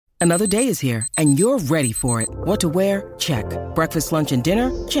Another day is here, and you're ready for it. What to wear? Check. Breakfast, lunch, and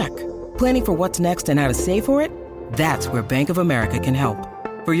dinner? Check. Planning for what's next and how to save for it? That's where Bank of America can help.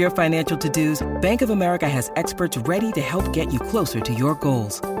 For your financial to-dos, Bank of America has experts ready to help get you closer to your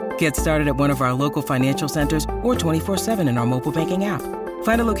goals. Get started at one of our local financial centers or 24/7 in our mobile banking app.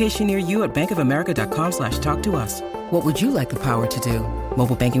 Find a location near you at bankofamerica.com/talktous. What would you like the power to do?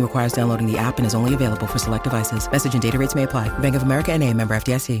 Mobile banking requires downloading the app and is only available for select devices. Message and data rates may apply. Bank of America N.A., member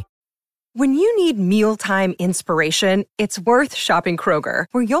FDIC. When you need mealtime inspiration, it's worth shopping Kroger,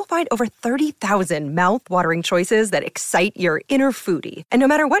 where you'll find over 30,000 mouth-watering choices that excite your inner foodie. And no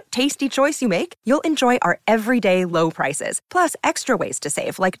matter what tasty choice you make, you'll enjoy our everyday low prices, plus extra ways to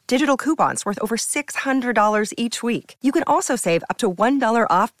save, like digital coupons worth over $600 each week. You can also save up to $1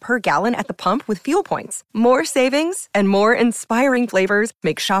 off per gallon at the pump with fuel points. More savings and more inspiring flavors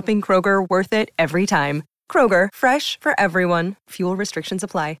make shopping Kroger worth it every time. Kroger, fresh for everyone. Fuel restrictions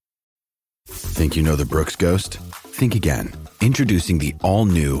apply. Think you know the Brooks Ghost? Think again. Introducing the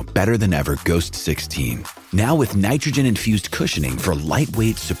all-new, better-than-ever Ghost 16. Now with nitrogen-infused cushioning for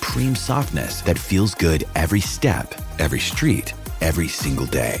lightweight, supreme softness that feels good every step, every street, every single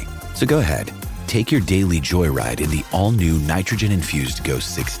day. So go ahead, take your daily joyride in the all-new nitrogen-infused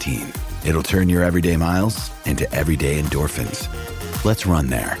Ghost 16. It'll turn your everyday miles into everyday endorphins. Let's run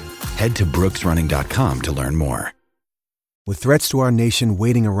there. Head to brooksrunning.com to learn more. With threats to our nation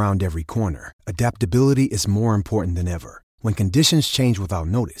waiting around every corner, adaptability is more important than ever. When conditions change without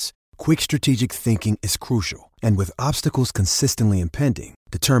notice, quick strategic thinking is crucial. And with obstacles consistently impending,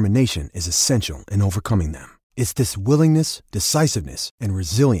 determination is essential in overcoming them. It's this willingness, decisiveness, and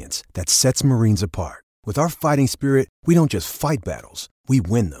resilience that sets Marines apart. With our fighting spirit, we don't just fight battles, we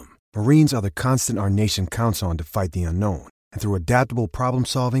win them. Marines are the constant our nation counts on to fight the unknown. And through adaptable problem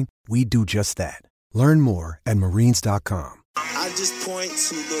solving, we do just that. Learn more at marines.com. I just point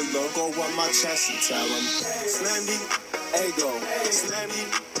to the logo on my chest and tell them, Slammy, Ego, Slammy,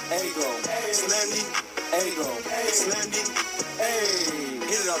 Ego, Slammy, Ego, Slammy, hey.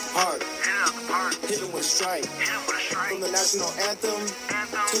 Hit it up hard, hit it with a strike, from the national anthem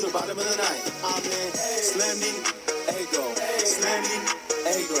to the bottom of the night. I'm in Slammy, Ego, Slammy,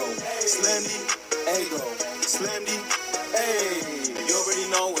 Ego, Slammy, Ego, Slammy, hey. You already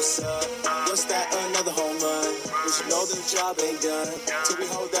know what's up. What's that? Another home run. We should know the job ain't done till we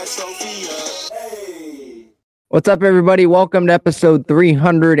hold that trophy up. Hey. What's up, everybody? Welcome to episode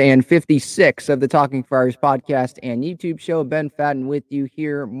 356 of the Talking Friars podcast and YouTube show. Ben Fadden with you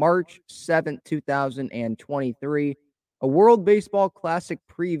here, March 7th, 2023. A World Baseball Classic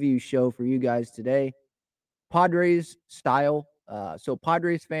preview show for you guys today. Padres style. So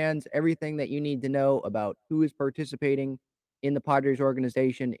Padres fans, everything that you need to know about who is participating in the Padres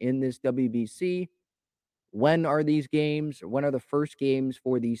organization in this WBC. When are these games? When are the first games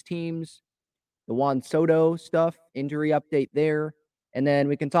for these teams? The Juan Soto stuff, injury update there. And then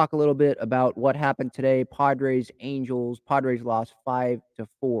we can talk a little bit about what happened today. Padres, Angels. Padres lost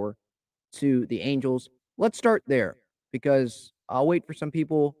 5-4 to the Angels. Let's start there because I'll wait for some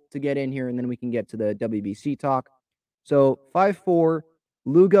people to get in here and then we can get to the WBC talk. So 5-4,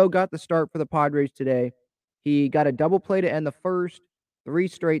 Lugo got the start for the Padres today. He got a double play to end the first, 3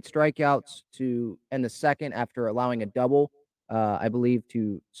 straight strikeouts to end the second after allowing a double, I believe,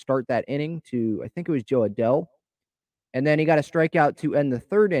 to start that inning to, I think it was Joe Adell. And then he got a strikeout to end the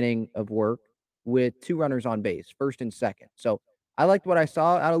third inning of work with 2 runners on base, first and second. So I liked what I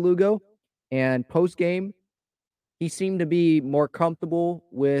saw out of Lugo. And post-game, he seemed to be more comfortable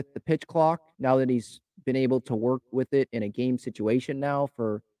with the pitch clock now that he's been able to work with it in a game situation now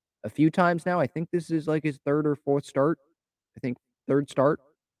for a few times now. I think this is like his third or fourth start. I think third start.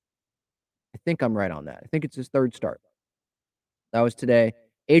 I think I'm right on that. I think it's his third start. That was today.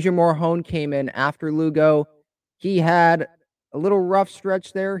 Adrian Morejon came in after Lugo. He had a little rough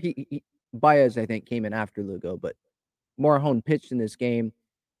stretch there. Baez, I think, came in after Lugo, but Morejon pitched in this game.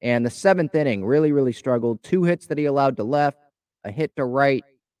 And the 7th inning really, really struggled. 2 hits that he allowed to left, a hit to right,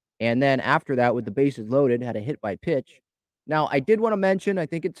 and then after that, with the bases loaded, had a hit by pitch. Now, I did want to mention, I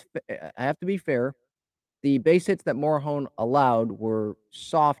have to be fair, the base hits that Morejon allowed were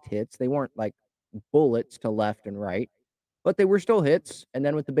soft hits. They weren't like bullets to left and right, but they were still hits. And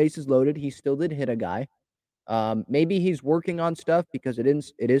then with the bases loaded, he still did hit a guy. Maybe he's working on stuff because it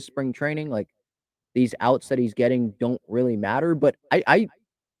is spring training. Like, these outs that he's getting don't really matter, but I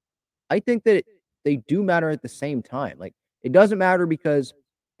think that they do matter at the same time. Like, it doesn't matter because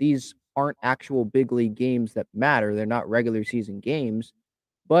these aren't actual big league games that matter. They're not regular season games.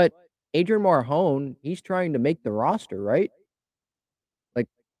 But Adrian Morejon, he's trying to make the roster, right? Like,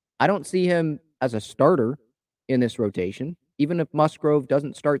 I don't see him as a starter in this rotation, even if Musgrove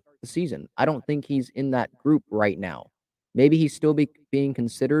doesn't start the season. I don't think he's in that group right now. Maybe he's still being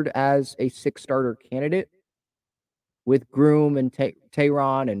considered as a 6-starter candidate with Groom and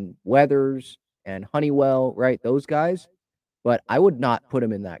Tehran and Weathers and Honeywell, right? Those guys. But I would not put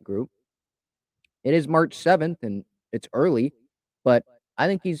him in that group. It is March 7th, and it's early, but I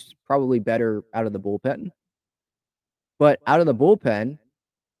think he's probably better out of the bullpen. But out of the bullpen,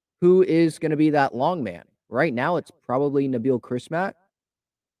 who is going to be that long man? Right now, it's probably Nabil Crismatt.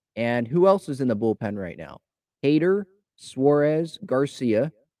 And who else is in the bullpen right now? Hader, Suarez,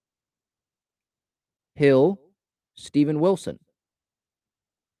 Garcia, Hill, Steven Wilson.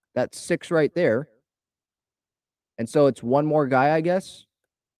 That's 6 right there. And so it's one more guy, I guess.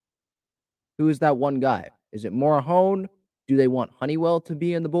 Who is that one guy? Is it Morejon? Do they want Honeywell to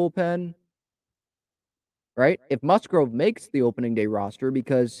be in the bullpen? Right? If Musgrove makes the opening day roster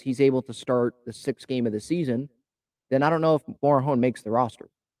because he's able to start the 6th game of the season, then I don't know if Morejon makes the roster.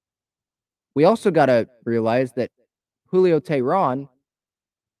 We also got to realize that Julio Tehran,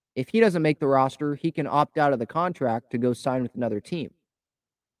 if he doesn't make the roster, he can opt out of the contract to go sign with another team.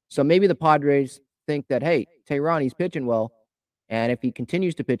 So maybe the Padres think that, hey, Tehran, he's pitching well, and if he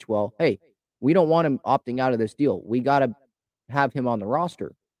continues to pitch well, hey, we don't want him opting out of this deal. We got to have him on the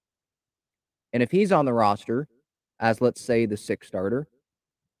roster. And if he's on the roster as, let's say, the 6th starter,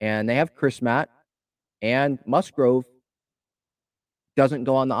 and they have Crismatt and Musgrove doesn't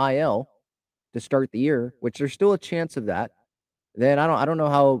go on the IL to start the year, which there's still a chance of that, then I don't know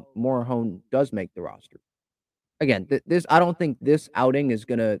how Morejon does make the roster. Again, I don't think this outing is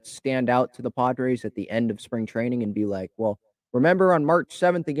going to stand out to the Padres at the end of spring training and be like, well, remember on March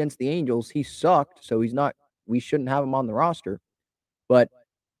 7th against the Angels, he sucked, so we shouldn't have him on the roster. But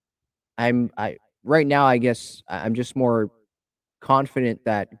right now, I guess I'm just more confident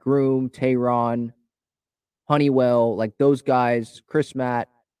that Groom, Tehran, Honeywell, like those guys, Crismatt,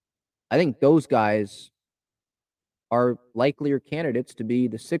 I think those guys are likelier candidates to be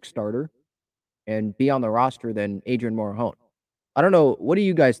the 6th starter and be on the roster than Adrian Morejon. I don't know. What do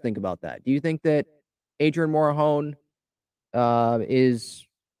you guys think about that? Do you think that Adrian Morejon is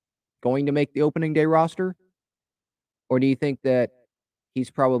going to make the opening day roster? Or do you think that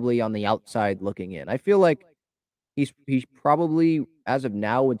he's probably on the outside looking in? I feel like he's probably, as of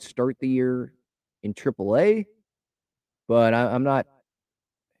now, would start the year in AAA, but I'm not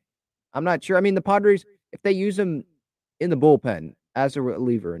sure. I mean, the Padres, if they use him in the bullpen as a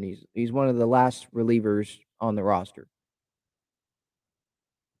reliever, and he's one of the last relievers on the roster,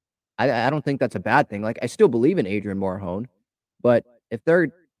 I don't think that's a bad thing. Like, I still believe in Adrian Morejon, but if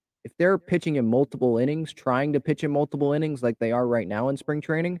they're pitching in multiple innings, trying to pitch in multiple innings like they are right now in spring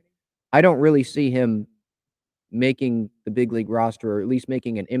training, I don't really see him making the big league roster, or at least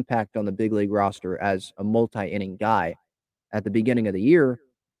making an impact on the big league roster as a multi-inning guy at the beginning of the year,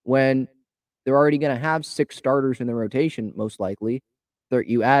 when they're already going to have 6 starters in the rotation, most likely.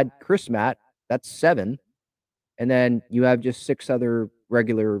 You add Crismatt, that's 7, and then you have just 6 other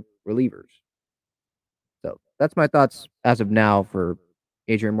regular relievers. So that's my thoughts as of now for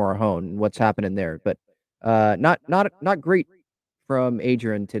Adrian Morejon and what's happening there. But not great from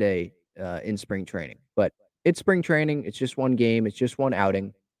Adrian today in spring training. But it's spring training. It's just one game. It's just one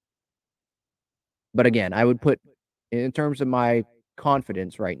outing. But again, I would put, in terms of my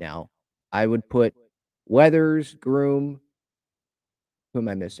confidence right now, I would put Weathers, Groom, who am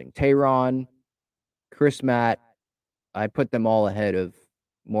I missing? Tehran, Crismatt. I put them all ahead of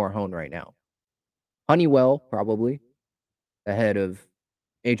Morejon right now. Honeywell, probably, ahead of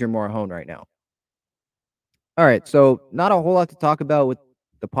Adrian Morejon right now. All right, so not a whole lot to talk about with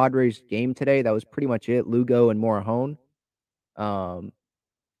the Padres game today. That was pretty much it, Lugo and Morejon.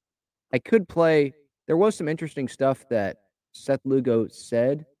 I could play, there was some interesting stuff that Seth Lugo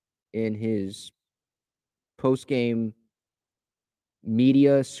said in his post-game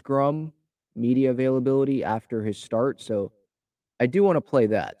media availability after his start. So I do want to play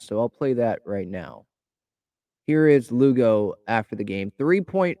that. So I'll play that right now. Here is Lugo after the game. 3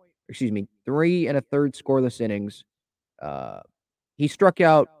 1/3 scoreless innings. He struck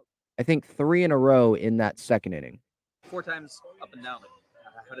out, I think, 3 in a row in that second inning. 4 times up and down.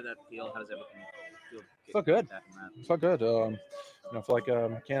 How did that feel? How does everything feel? Felt good. Felt good. I feel like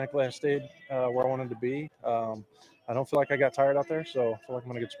mechanically I stayed where I wanted to be. I don't feel like I got tired out there, so I feel like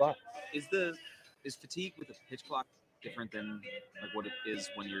I'm in a good spot. Is fatigue with the pitch clock different than like what it is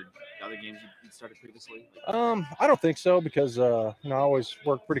when you're other games you started previously? I don't think so, because I always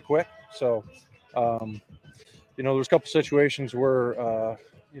work pretty quick. So there's a couple situations where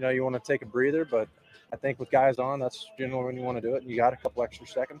you want to take a breather, but I think with guys on, that's generally when you want to do it, and you got a couple extra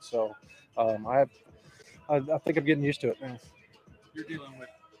seconds. So I I think I'm getting used to it now. You're dealing with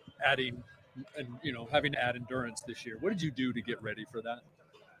adding and having to add endurance this year. What did you do to get ready for that?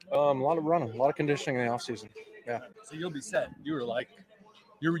 A lot of running, a lot of conditioning in the off season. Yeah. So you'll be set. You were like,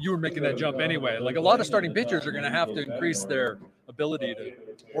 you were making that jump anyway. Like a lot of starting pitchers are going to have to increase their ability to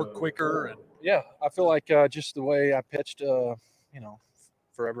work quicker. And yeah, I feel like just the way I pitched,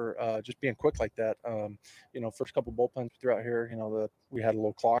 forever, just being quick like that. First couple bullpens throughout here, we had a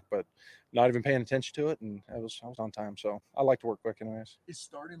little clock, but not even paying attention to it, and I was on time. So I like to work quick, anyways. Is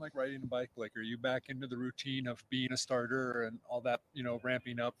starting like riding a bike? Like, are you back into the routine of being a starter and all that?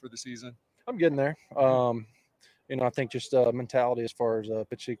 Ramping up for the season. I'm getting there. I think just mentality as far as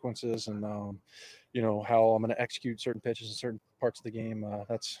pitch sequences and how I'm going to execute certain pitches in certain parts of the game.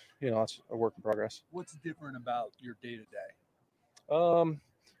 That's a work in progress. What's different about your day to day?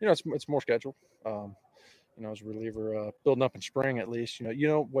 It's more scheduled. As a reliever, building up in spring at least,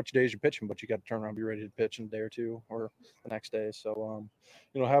 which days you're pitching, but you got to turn around and be ready to pitch in a day or two or the next day. So,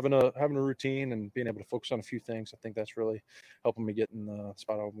 having a routine and being able to focus on a few things, I think that's really helping me get in the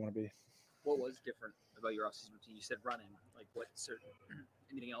spot I want to be. What was different about your off-season routine? You said running. Like,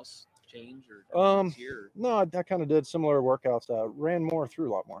 anything else change or here? No, I kind of did similar workouts. Ran more,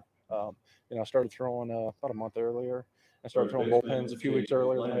 threw a lot more. I started throwing about a month earlier. I started throwing bullpens a few weeks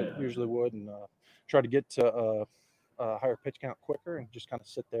earlier than I usually would, and try to get to a higher pitch count quicker and just kind of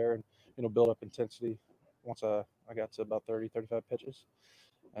sit there and build up intensity once I got to about 30, 35 pitches.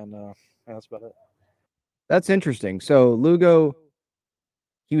 And that's about it. That's interesting. So Lugo,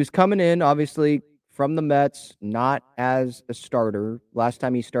 he was coming in, obviously, from the Mets, not as a starter. Last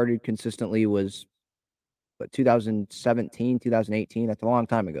time he started consistently was 2017, 2018. That's a long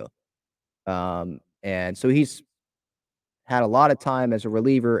time ago. And so he's had a lot of time as a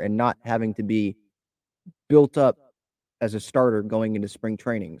reliever and not having to be built up as a starter going into spring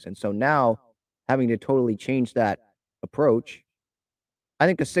trainings. And so now having to totally change that approach, I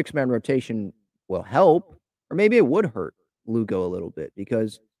think a 6-man rotation will help, or maybe it would hurt Lugo a little bit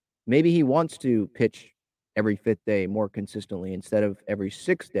because maybe he wants to pitch every 5th day more consistently instead of every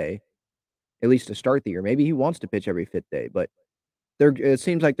 6th day, at least to start the year. Maybe he wants to pitch every 5th day, but it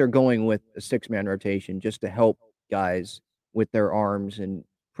seems like they're going with a 6-man rotation just to help guys with their arms and,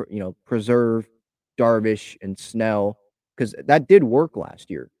 preserve Darvish and Snell, because that did work last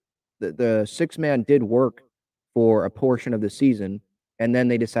year. The 6-man did work for a portion of the season, and then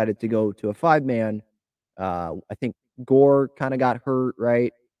they decided to go to a 5-man. I think Gore kind of got hurt,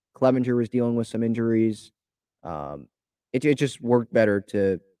 right? Clevenger was dealing with some injuries. It just worked better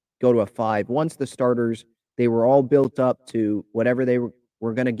to go to a 5. Once the starters, they were all built up to whatever they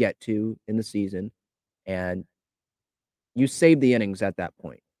were going to get to in the season, and you save the innings at that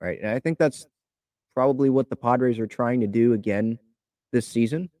point, right? And I think that's probably what the Padres are trying to do again this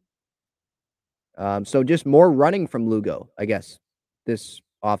season. So just more running from Lugo, I guess, this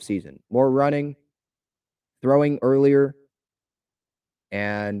offseason. More running, throwing earlier,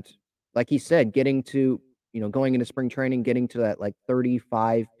 and like he said, getting to, going into spring training, getting to that like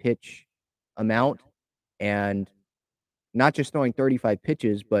 35 pitch amount, and not just throwing 35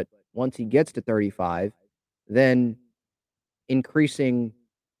 pitches, but once he gets to 35, then increasing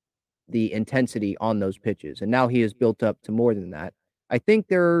the intensity on those pitches. And now he has built up to more than that. I think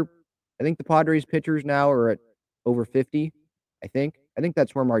the Padres pitchers now are at over 50. I think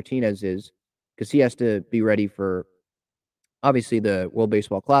that's where Martinez is, because he has to be ready for obviously the World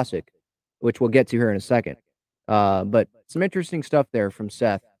Baseball Classic, which we'll get to here in a second. But some interesting stuff there from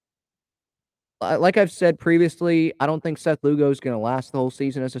Seth. Like I've said previously, I don't think Seth Lugo is going to last the whole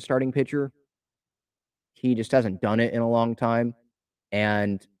season as a starting pitcher. He just hasn't done it in a long time,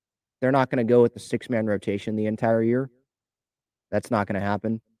 and they're not going to go with the 6-man rotation the entire year. That's not going to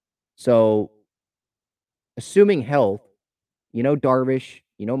happen. So, assuming health, Darvish,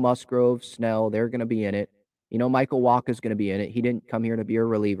 Musgrove, Snell, they're going to be in it. Michael Wacha is going to be in it. He didn't come here to be a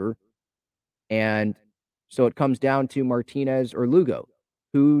reliever. And so it comes down to Martinez or Lugo.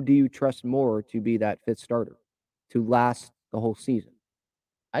 Who do you trust more to be that 5th starter to last the whole season?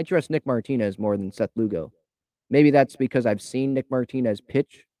 I trust Nick Martinez more than Seth Lugo. Maybe that's because I've seen Nick Martinez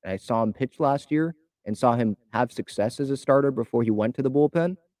pitch. I saw him pitch last year and saw him have success as a starter before he went to the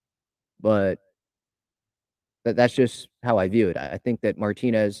bullpen. But that's just how I view it. I think that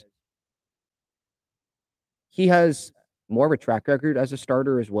Martinez, he has more of a track record as a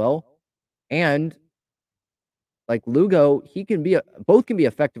starter as well. And like Lugo, both can be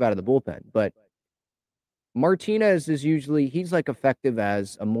effective out of the bullpen, but Martinez is usually, he's like effective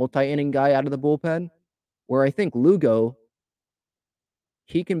as a multi-inning guy out of the bullpen, where I think Lugo,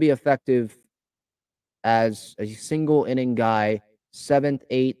 he can be effective as a single inning guy 7th,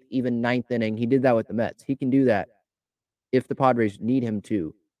 8th, even 9th inning. He did that with the Mets. He can do that if the Padres need him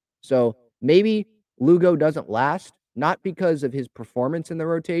to. So maybe Lugo doesn't last, not because of his performance in the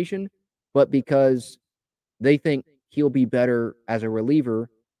rotation, but because they think he'll be better as a reliever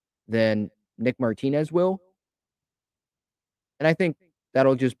than Nick Martinez will. And I think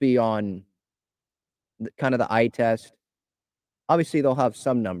that'll just be on kind of the eye test. Obviously, they'll have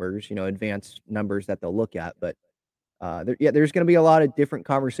some numbers, advanced numbers that they'll look at, but there's going to be a lot of different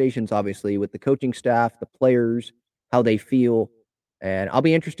conversations, obviously, with the coaching staff, the players, how they feel. And I'll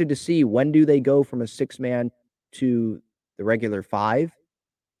be interested to see when do they go from a 6-man to the regular 5,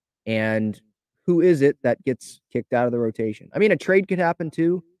 and who is it that gets kicked out of the rotation? I mean, a trade could happen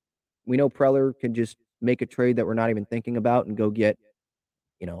too. We know Preller can just make a trade that we're not even thinking about and go get,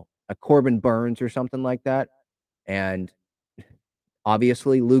 a Corbin Burns or something like that. And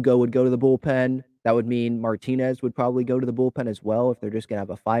obviously, Lugo would go to the bullpen. That would mean Martinez would probably go to the bullpen as well if they're just going to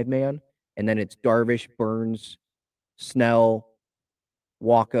have a 5-man. And then it's Darvish, Burns, Snell,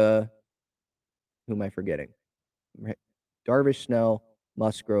 Walker. Who am I forgetting? Darvish, Snell,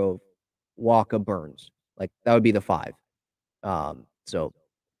 Musgrove, Walker, Burns. Like, that would be the 5. So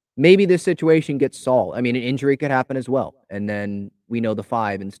maybe this situation gets solved. I mean, an injury could happen as well. And then we know the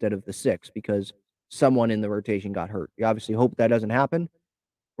 5 instead of the 6 because someone in the rotation got hurt. You obviously hope that doesn't happen.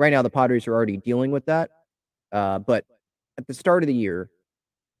 Right now, the Padres are already dealing with that. But at the start of the year,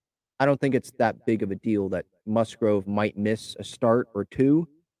 I don't think it's that big of a deal that Musgrove might miss a start or 2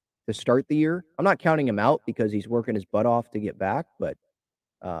 to start the year. I'm not counting him out because he's working his butt off to get back, but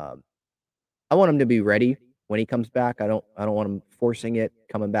I want him to be ready when he comes back. I don't want him forcing it,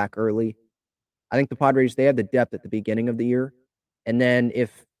 coming back early. I think the Padres, they have the depth at the beginning of the year. And then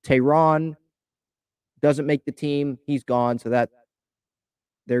if Tehran doesn't make the team, he's gone. So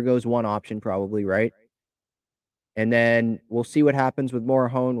there goes one option probably, right? And then we'll see what happens with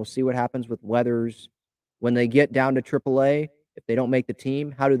Morejon. We'll see what happens with Weathers. When they get down to AAA, if they don't make the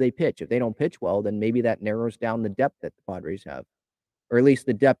team, how do they pitch? If they don't pitch well, then maybe that narrows down the depth that the Padres have, or at least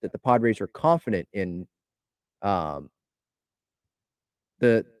the depth that the Padres are confident in. The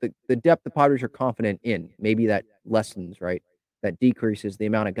depth the Padres are confident in, maybe that lessens, right? That decreases the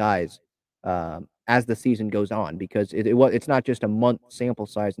amount of guys as the season goes on, because it's not just a month sample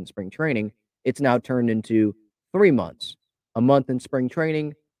size in spring training. It's now turned into 3 months, a month in spring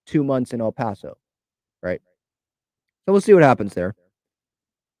training, 2 months in El Paso, right? So we'll see what happens there.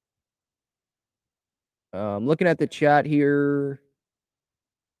 Looking at the chat here,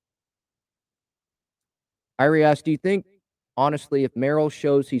 Irie asked, do you think, honestly, if Merrill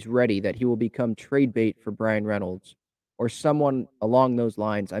shows he's ready, that he will become trade bait for Brian Reynolds or someone along those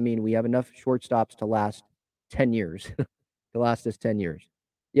lines? I mean, we have enough shortstops to last 10 years, to last us 10 years.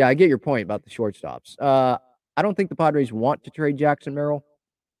 Yeah, I get your point about the shortstops. I don't think the Padres want to trade Jackson Merrill.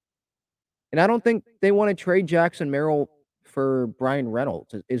 And I don't think they want to trade Jackson Merrill for Brian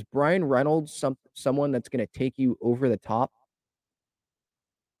Reynolds. Is Brian Reynolds someone that's going to take you over the top?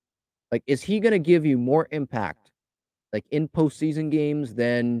 Like, is he going to give you more impact, like in postseason games,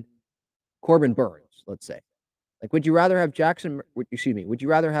 than Corbin Burns, let's say? Like, would you rather have would you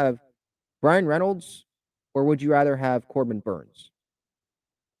rather have Brian Reynolds or would you rather have Corbin Burns?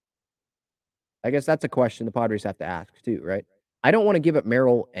 I guess that's a question the Padres have to ask too, right? I don't want to give up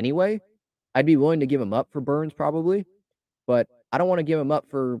Merrill anyway. I'd be willing to give him up for Burns probably, but I don't want to give him up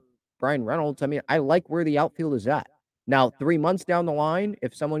for Brian Reynolds. I mean, I like where the outfield is at. Now, 3 months down the line,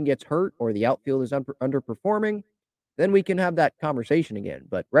 if someone gets hurt or the outfield is underperforming, then we can have that conversation again.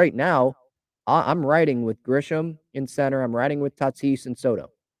 But right now, I'm riding with Grisham in center. I'm riding with Tatis and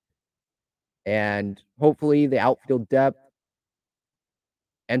Soto. And hopefully the outfield depth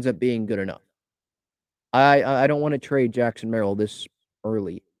ends up being good enough. I don't want to trade Jackson Merrill this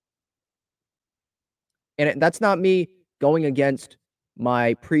early. And that's not me going against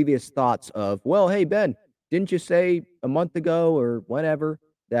my previous thoughts of, well, hey, Ben, didn't you say a month ago or whenever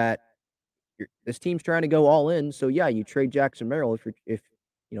that this team's trying to go all in? So, yeah, you trade Jackson Merrill if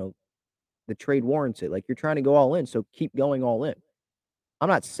the trade warrants it. Like, you're trying to go all in, so keep going all in. I'm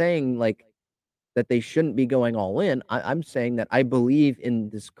not saying, like, that they shouldn't be going all in. I'm saying that I believe in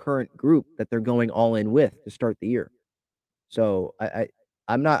this current group that they're going all in with to start the year. So I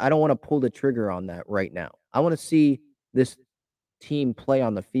don't want to pull the trigger on that right now. I want to see this team play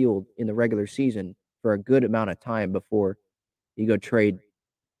on the field in the regular season for a good amount of time before you go trade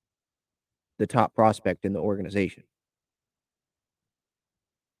the top prospect in the organization.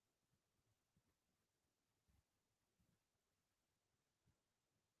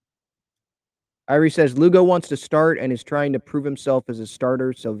 Irie says Lugo wants to start and is trying to prove himself as a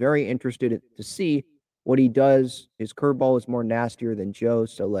starter, so very interested to see what he does. His curveball is more nastier than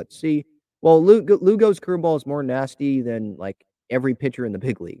Joe's, so let's see. Well, Lugo's curveball is more nasty than like every pitcher in the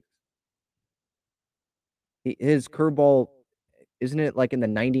big league. His curveball, isn't it like in the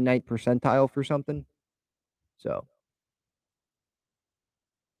 99th percentile for something? So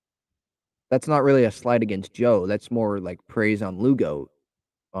that's not really a slight against Joe. That's more like praise on Lugo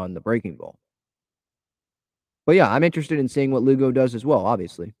on the breaking ball. But yeah, I'm interested in seeing what Lugo does as well,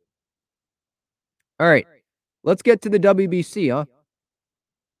 obviously. All right, let's get to the WBC, huh?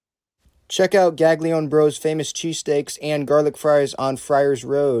 Check out Gaglione Bros' famous cheesesteaks and garlic fries on Friars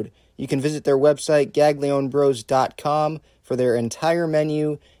Road. You can visit their website, gaglionebros.com, for their entire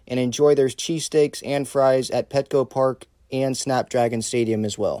menu and enjoy their cheesesteaks and fries at Petco Park and Snapdragon Stadium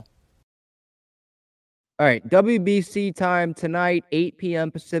as well. All right, WBC time tonight, 8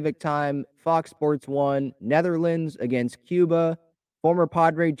 p.m. Pacific time, Fox Sports 1, Netherlands against Cuba. Former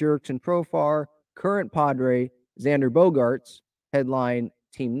Padre Jurickson Profar, current Padre Xander Bogaerts, headline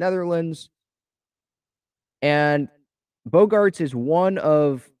Team Netherlands. And Bogaerts is one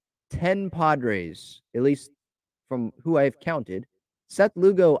of 10 Padres, at least from who I've counted. Seth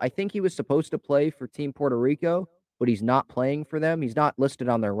Lugo, I think he was supposed to play for Team Puerto Rico, but he's not playing for them. He's not listed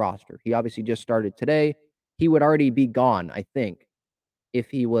on their roster. He obviously just started today. He would already be gone, I think, if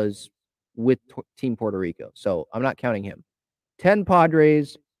he was with Team Puerto Rico. So I'm not counting him. 10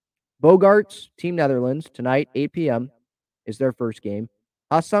 Padres. Bogaerts, Team Netherlands, tonight, 8 p.m. is their first game.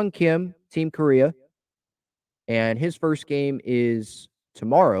 Ha-Seong Kim, Team Korea. And his first game is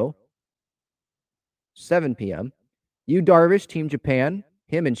tomorrow, 7 p.m. Yu Darvish, Team Japan.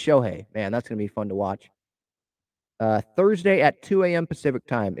 Him and Shohei. Man, that's going to be fun to watch. Thursday at 2 a.m. Pacific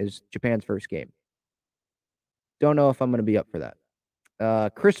time is Japan's first game. Don't know if I'm going to be up for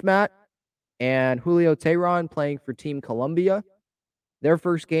that. Chris Matt and Julio Teheran playing for Team Colombia. Their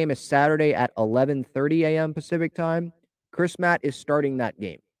first game is Saturday at 11:30 a.m. Pacific time. Chris Matt is starting that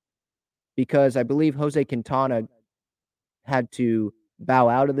game because I believe Jose Quintana had to bow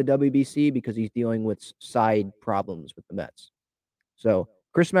out of the WBC because he's dealing with side problems with the Mets. So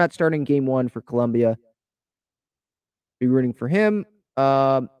Chris Matt starting game 1 for Colombia. Be rooting for him.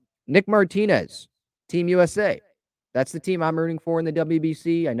 Nick Martinez, Team USA. That's the team I'm rooting for in the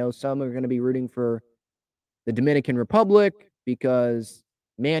WBC. I know some are going to be rooting for the Dominican Republic because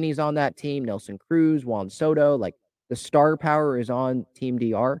Manny's on that team, Nelson Cruz, Juan Soto. Like, the star power is on Team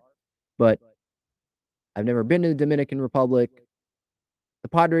DR, but I've never been to the Dominican Republic. The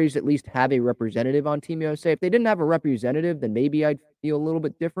Padres at least have a representative on Team USA. If they didn't have a representative, then maybe I'd feel a little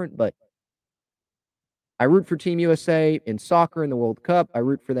bit different, but I root for Team USA in soccer in the World Cup. I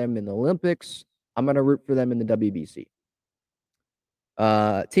root for them in the Olympics. I'm going to root for them in the WBC.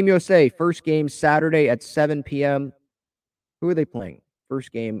 Team USA, first game Saturday at 7 p.m. Who are they playing?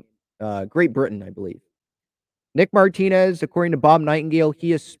 First game, Great Britain, I believe. Nick Martinez, according to Bob Nightingale,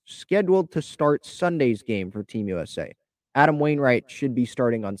 he is scheduled to start Sunday's game for Team USA. Adam Wainwright should be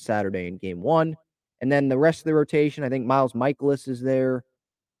starting on Saturday in game 1. And then the rest of the rotation, I think Miles Michaelis is there.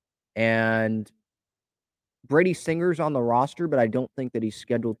 And Brady Singer's on the roster, but I don't think that he's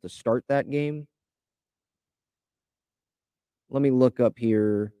scheduled to start that game. Let me look up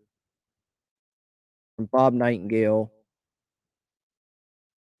here from Bob Nightingale.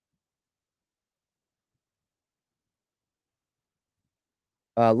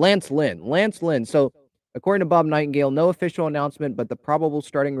 Lance Lynn. So, according to Bob Nightingale, no official announcement, but the probable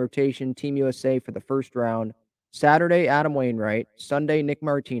starting rotation, Team USA for the first round. Saturday, Adam Wainwright. Sunday, Nick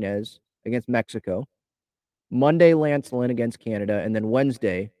Martinez against Mexico. Monday, Lance Lynn against Canada. And then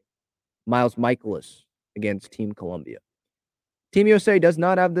Wednesday, Miles Michaelis against Team Colombia. Team USA does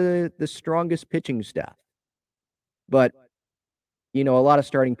not have the strongest pitching staff. But, you know, a lot of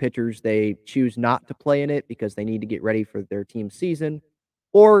starting pitchers, they choose not to play in it because they need to get ready for their team season.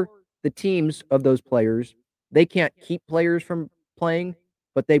 Or the teams of those players, they can't keep players from playing,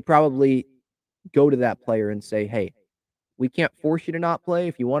 but they probably go to that player and say, hey, we can't force you to not play.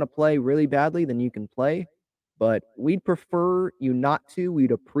 If you want to play really badly, then you can play. But we'd prefer you not to.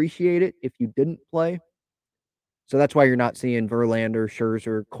 We'd appreciate it if you didn't play. So that's why you're not seeing Verlander,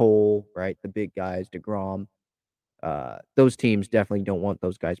 Scherzer, Cole, right? The big guys, DeGrom. Those teams definitely don't want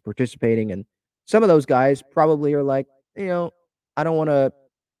those guys participating. And some of those guys probably are like, you know, I don't want to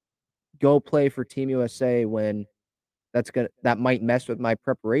go play for Team USA when that might mess with my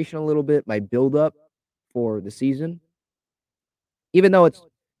preparation a little bit, my build-up for the season. Even though it's,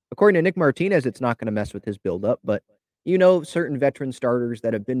 according to Nick Martinez, it's not going to mess with his build-up. But, you know, certain veteran starters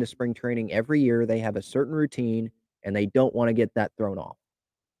that have been to spring training every year, they have a certain routine, and they don't want to get that thrown off.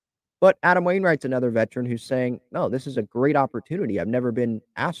 But Adam Wainwright's another veteran who's saying, no, this is a great opportunity. I've never been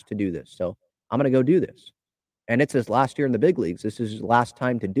asked to do this, so I'm going to go do this. And it's his last year in the big leagues. This is his last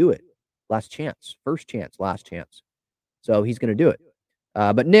time to do it. Last chance. First chance. Last chance. So he's going to do it.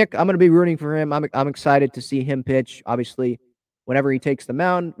 But Nick, I'm going to be rooting for him. I'm excited to see him pitch. Obviously, whenever he takes the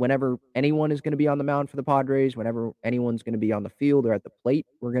mound, whenever anyone is going to be on the mound for the Padres, whenever anyone's going to be on the field or at the plate,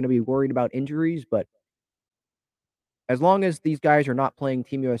 we're going to be worried about injuries. But as long as these guys are not playing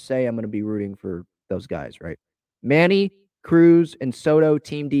Team USA, I'm going to be rooting for those guys, right? Manny, Cruz, and Soto,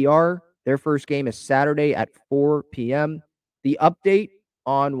 Team DR. Their first game is Saturday at 4 p.m. The update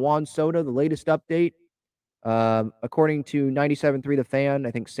on Juan Soto, the latest update, according to 97.3 The Fan,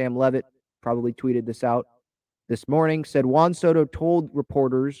 I think Sam Levitt probably tweeted this out this morning, said Juan Soto told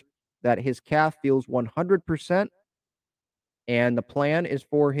reporters that his calf feels 100%, and the plan is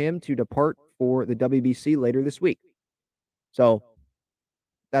for him to depart for the WBC later this week. So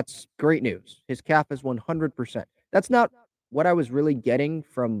that's great news. His calf is 100%. That's not what I was really getting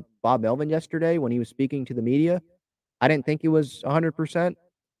from Bob Melvin yesterday when he was speaking to the media. I didn't think it was 100%,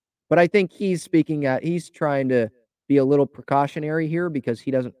 but I think he's trying to be a little precautionary here because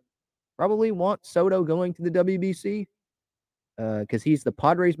he doesn't probably want Soto going to the WBC because he's the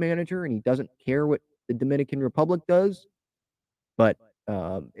Padres manager and he doesn't care what the Dominican Republic does. But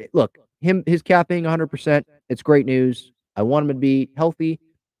look, his calf being 100%, it's great news. I want him to be healthy.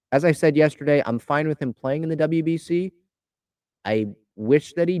 As I said yesterday, I'm fine with him playing in the WBC. I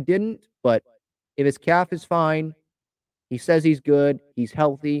wish that he didn't, but if his calf is fine, he says he's good, he's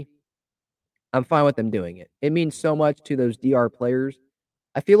healthy, I'm fine with him doing it. It means so much to those DR players.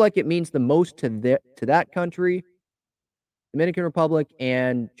 I feel like it means the most to that country, Dominican Republic,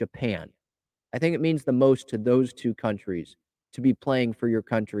 and Japan. I think it means the most to those two countries to be playing for your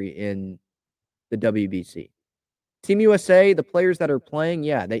country in the WBC. Team USA, the players that are playing,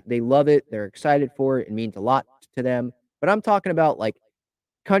 yeah, they love it. They're excited for it. It means a lot to them. But I'm talking about like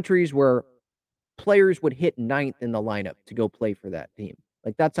countries where players would hit 9th in the lineup to go play for that team.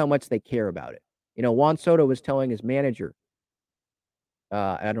 Like that's how much they care about it. You know, Juan Soto was telling his manager,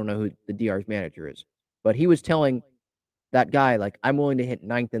 I don't know who the DR's manager is, but he was telling that guy, like, I'm willing to hit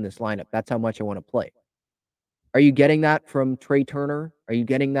 9th in this lineup. That's how much I want to play. Are you getting that from Trey Turner? Are you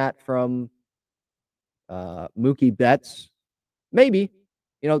getting that from Mookie Betts? Maybe.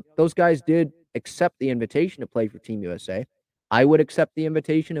 You know, those guys did accept the invitation to play for Team USA. I would accept the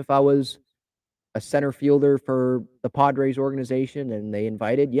invitation if I was a center fielder for the Padres organization and they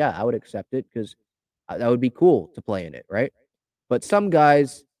invited. Yeah, I would accept it because that would be cool to play in it, right? But some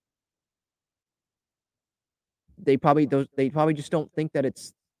guys, they probably just don't think that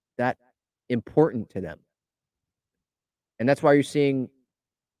it's that important to them. And that's why you're seeing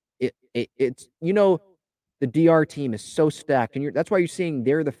it's you know, the DR team is so stacked, and that's why you're seeing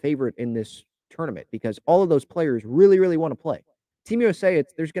they're the favorite in this tournament because all of those players really, really want to play. Team USA,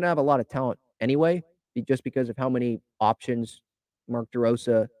 there's going to have a lot of talent anyway, just because of how many options Mark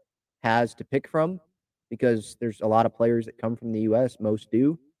DeRosa has to pick from, because there's a lot of players that come from the U.S., most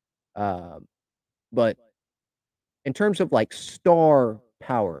do. But in terms of like star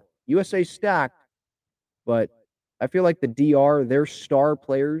power, USA stacked, but I feel like the DR, their star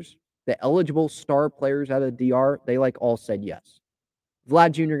players, the eligible star players out of the DR, they like all said yes.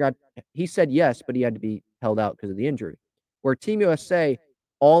 Vlad Jr. he said yes, but he had to be held out because of the injury. Where Team USA,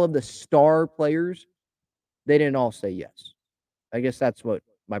 all of the star players, they didn't all say yes. I guess that's what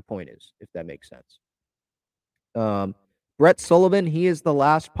my point is, if that makes sense. Brett Sullivan, he is the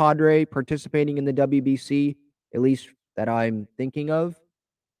last Padre participating in the WBC, at least that I'm thinking of.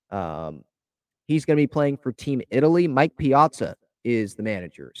 He's going to be playing for Team Italy. Mike Piazza is the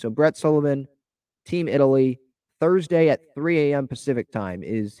manager. So Brett Sullivan, Team Italy, Thursday at 3 a.m. Pacific time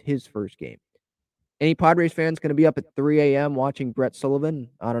is his first game. Any Padres fans going to be up at 3 a.m. watching Brett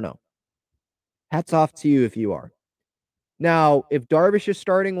Sullivan? I don't know. Hats off to you if you are. Now, if Darvish is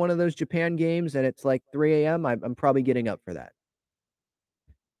starting one of those Japan games and it's like 3 a.m., I'm probably getting up for that.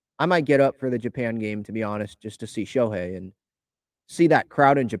 I might get up for the Japan game, to be honest, just to see Shohei and see that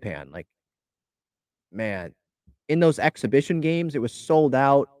crowd in Japan. Like, man, in those exhibition games, it was sold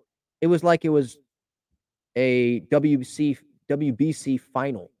out. It was like it was a WBC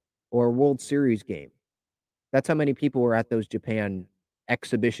final or a World Series game. That's how many people were at those Japan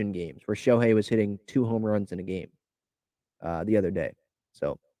exhibition games where Shohei was hitting 2 home runs in a game the other day.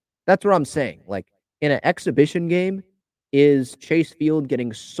 So that's what I'm saying. Like, in an exhibition game, is Chase Field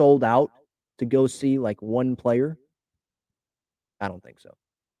getting sold out to go see like one player? I don't think so.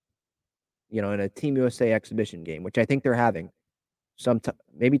 You know, in a Team USA exhibition game, which I think they're having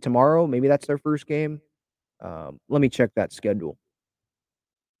maybe tomorrow, maybe that's their first game. Let me check that schedule.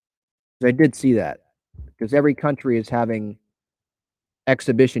 I did see that because every country is having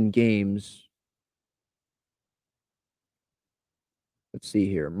exhibition games Let's see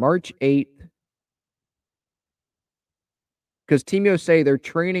here. March 8th. Because Team USA, they're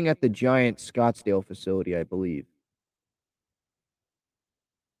training at the Giants Scottsdale facility, I believe.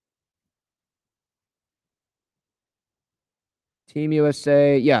 Team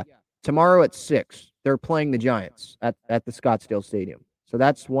USA, yeah. Tomorrow at 6, they're playing the Giants at the Scottsdale Stadium. So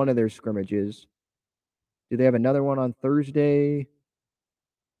that's one of their scrimmages. Do they have another one on Thursday?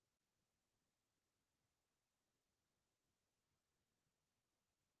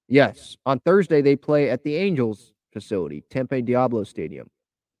 Yes. On Thursday, they play at the Angels facility, Tempe Diablo Stadium.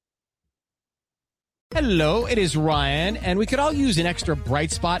 Hello, it is Ryan, and we could all use an extra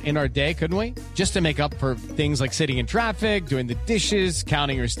bright spot in our day, couldn't we? Just to make up for things like sitting in traffic, doing the dishes,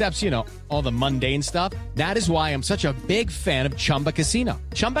 counting your steps, all the mundane stuff. That is why I'm such a big fan of Chumba Casino.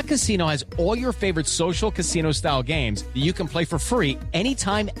 Chumba Casino has all your favorite social casino-style games that you can play for free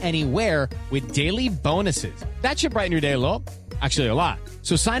anytime, anywhere with daily bonuses. That should brighten your day a little. Actually, a lot.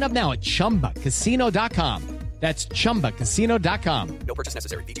 So sign up now at ChumbaCasino.com. That's ChumbaCasino.com. No purchase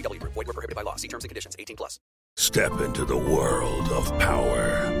necessary. VGW Group. Void where prohibited by law. See terms and conditions. 18+. Step into the world of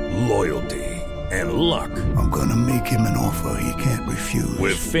power, loyalty, and luck. I'm going to make him an offer he can't refuse.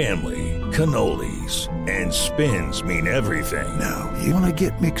 With family, cannolis, and spins mean everything. Now, you want to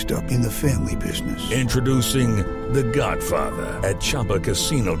get mixed up in the family business. Introducing The Godfather at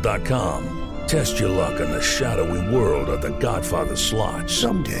ChumbaCasino.com. Test your luck in the shadowy world of The Godfather slot.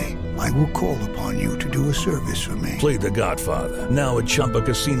 Someday, I will call upon you to do a service for me. Play The Godfather, now at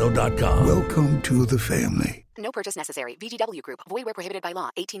ChumbaCasino.com. Welcome to the family. No purchase necessary. VGW Group. Void where prohibited by law.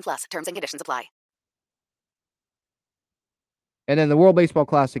 18+. Terms and conditions apply. And then the World Baseball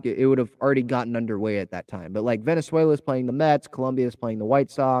Classic, it would have already gotten underway at that time. But like Venezuela's playing the Mets, Colombia's playing the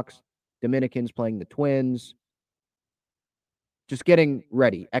White Sox, Dominican's playing the Twins. Just getting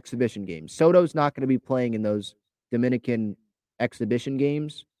ready, exhibition games. Soto's not going to be playing in those Dominican exhibition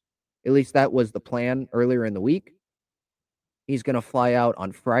games. At least that was the plan earlier in the week. He's going to fly out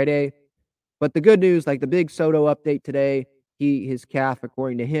on Friday. But the good news, like the big Soto update today, his calf,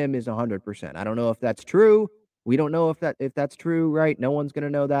 according to him, is 100%. I don't know if that's true. We don't know if that's true, right? No one's going to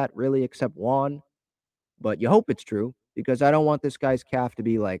know that really except Juan. But you hope it's true because I don't want this guy's calf to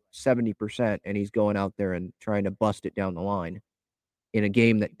be like 70% and he's going out there and trying to bust it down the line in a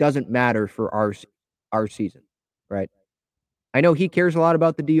game that doesn't matter for our season, right? I know he cares a lot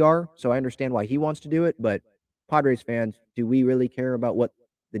about the DR, so I understand why he wants to do it, but Padres fans, do we really care about what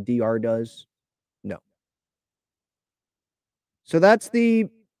the DR does? No. So that's the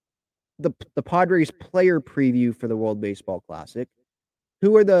Padres player preview for the World Baseball Classic.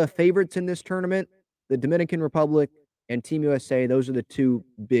 Who are the favorites in this tournament? The Dominican Republic and Team USA. Those are the two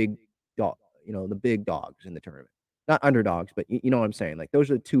big the big dogs in the tournament. Not underdogs, but you know what I'm saying. Like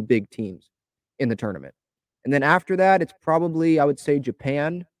those are the two big teams in the tournament. And then after that, it's probably, I would say,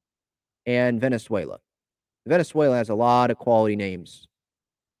 Japan and Venezuela. Venezuela has a lot of quality names.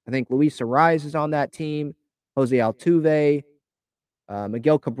 I think Luis Arraez is on that team. Jose Altuve.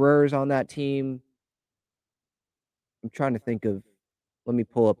 Miguel Cabrera is on that team. I'm trying to think of, let me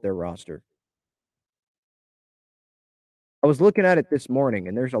pull up their roster. I was looking at it this morning,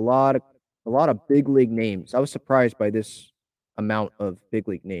 and there's a lot of big league names. I was surprised by this amount of big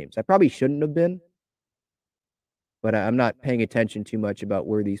league names. I probably shouldn't have been, but I'm not paying attention too much about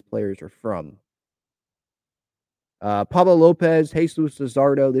where these players are from. Pablo Lopez, Jesus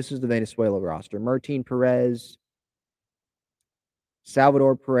Luzardo, this is the Venezuela roster. Martin Perez,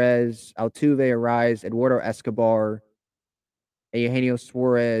 Salvador Perez, Altuve, Arraez, Eduardo Escobar, Eugenio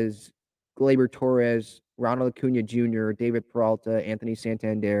Suarez, Gleyber Torres, Ronald Acuna Jr., David Peralta, Anthony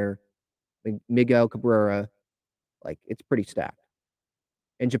Santander, Miguel Cabrera. Like, it's pretty stacked.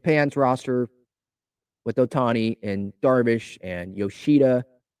 And Japan's roster with Otani and Darvish and Yoshida,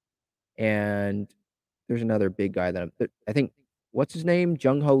 and there's another big guy that I think, what's his name?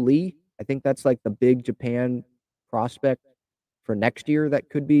 Jung-Ho Lee. I think that's like the big Japan prospect for next year that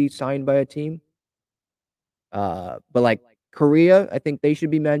could be signed by a team. But like Korea, I think they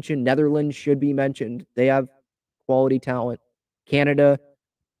should be mentioned. Netherlands should be mentioned. They have quality talent. Canada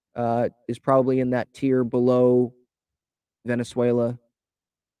is probably in that tier below Venezuela.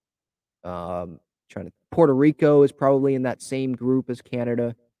 Puerto Rico is probably in that same group as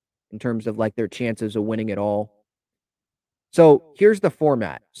Canada in terms of like their chances of winning it all. So here's the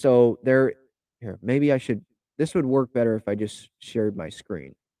format. So maybe this would work better if I just shared my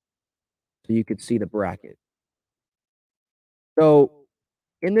screen so you could see the bracket. So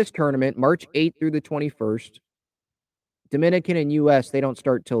in this tournament, March 8th through the 21st, Dominican and U.S., they don't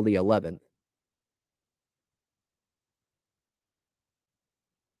start till the 11th.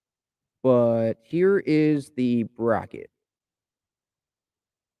 But here is the bracket.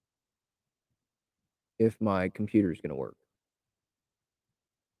 if my computer is going to work.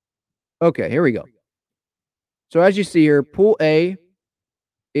 Okay, here we go. So as you see here, Pool A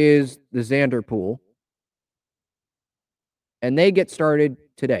is the Xander pool. And they get started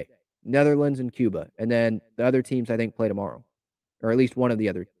today. Netherlands and Cuba. And then the other teams, I think, play tomorrow. Or at least one of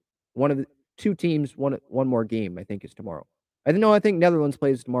the two teams, one more game, I think, is tomorrow. I think Netherlands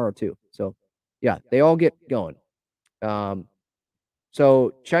plays tomorrow too. So, yeah, they all get going.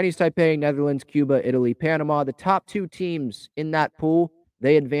 So Chinese Taipei, Netherlands, Cuba, Italy, Panama, the top two teams in that pool,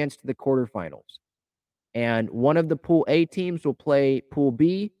 they advance to the quarterfinals. And one of the Pool A teams will play Pool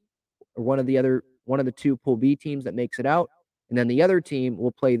B, or one of the two Pool B teams that makes it out. And then the other team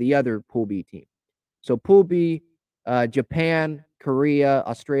will play the other Pool B team. So Pool B, Japan, Korea,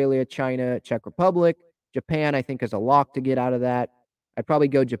 Australia, China, Czech Republic. Japan, I think, is a lock to get out of that. I'd probably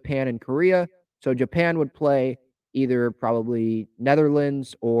go Japan and Korea. So Japan would play either probably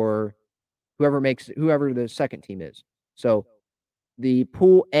Netherlands or whoever the second team is. So the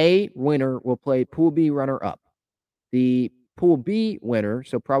Pool A winner will play Pool B runner-up. The Pool B winner,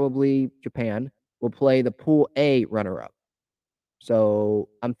 so probably Japan, will play the Pool A runner-up. So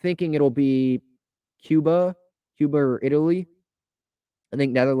I'm thinking it'll be Cuba or Italy. I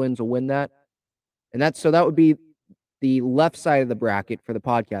think Netherlands will win that. And that would be the left side of the bracket for the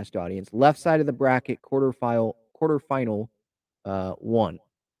podcast audience. Left side of the bracket, quarterfinal 1.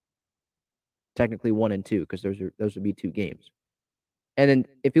 Technically 1 and 2, because those would be two games. And then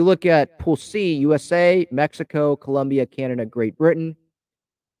if you look at Pool C, USA, Mexico, Colombia, Canada, Great Britain.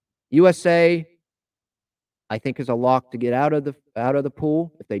 USA, I think, is a lock to get out of the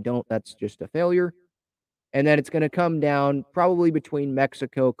pool. If they don't, that's just a failure. And then it's going to come down probably between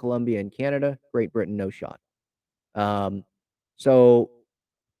Mexico, Colombia, and Canada. Great Britain, no shot. So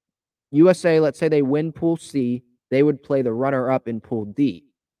USA, let's say they win Pool C, they would play the runner-up in Pool D,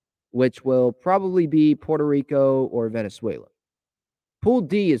 which will probably be Puerto Rico or Venezuela. Pool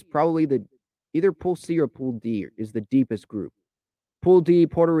D is probably either Pool C or Pool D is the deepest group. Pool D,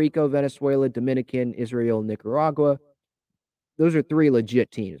 Puerto Rico, Venezuela, Dominican, Israel, Nicaragua. Those are three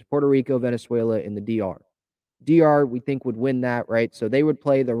legit teams. Puerto Rico, Venezuela, and the DR. DR, we think, would win that, right? So they would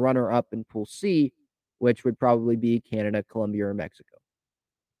play the runner-up in Pool C, which would probably be Canada, Colombia, or Mexico.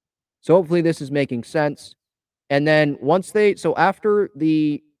 So hopefully this is making sense. And then after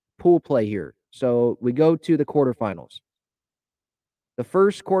the pool play here, so we go to the quarterfinals. The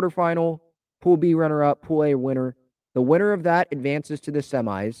first quarterfinal, Pool B runner-up, Pool A winner. The winner of that advances to the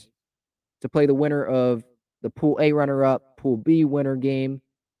semis to play the winner of the Pool A runner-up, Pool B winner game.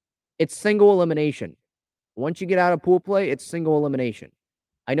 It's single elimination. Once you get out of pool play, it's single elimination.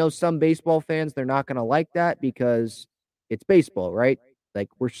 I know some baseball fans, they're not going to like that because it's baseball, right? Like,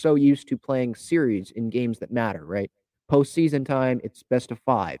 we're so used to playing series in games that matter, right? Postseason time, it's best of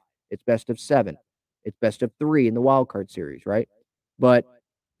 5. It's best of 7. It's best of 3 in the wild card series, right? But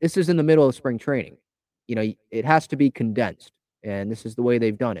this is in the middle of spring training. It has to be condensed, and this is the way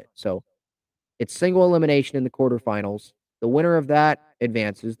they've done it. So it's single elimination in the quarterfinals. The winner of that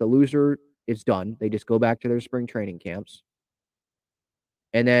advances. The loser is done. They just go back to their spring training camps.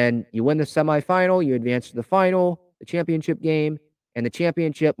 And then you win the semifinal, you advance to the final, the championship game, and the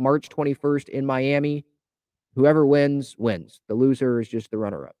championship March 21st in Miami. Whoever wins, wins. The loser is just the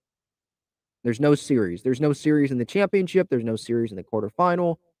runner-up. There's no series. There's no series in the championship. There's no series in the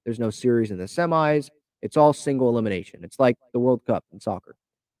quarterfinal. There's no series in the semis. It's all single elimination. It's like the World Cup in soccer.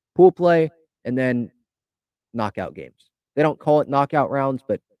 Pool play and then knockout games. They don't call it knockout rounds,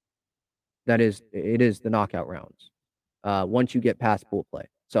 but it is the knockout rounds. Once you get past pool play.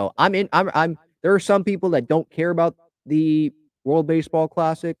 So there are some people that don't care about the World Baseball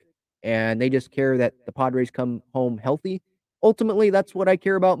Classic and they just care that the Padres come home healthy. Ultimately, that's what I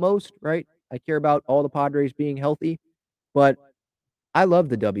care about most, right? I care about all the Padres being healthy, but I love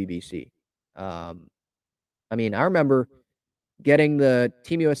the WBC. I remember getting the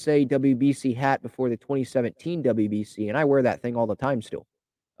Team USA WBC hat before the 2017 WBC, and I wear that thing all the time still.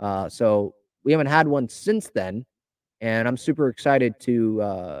 So we haven't had one since then, and I'm super excited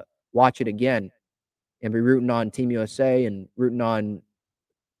to watch it again and be rooting on Team USA and rooting on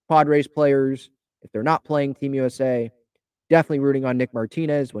Padres players if they're not playing Team USA. Definitely rooting on Nick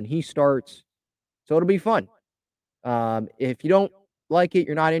Martinez when he starts. So it'll be fun. If you don't like it,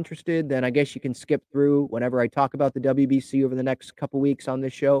 you're not interested, then I guess you can skip through whenever I talk about the WBC over the next couple weeks on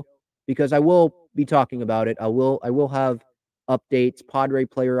this show, because I will be talking about it. I will have updates, Padre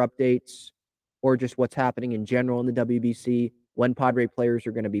player updates, or just what's happening in general in the WBC, when Padre players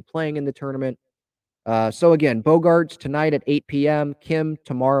are going to be playing in the tournament. So again, Bogaerts tonight at 8 p.m., Kim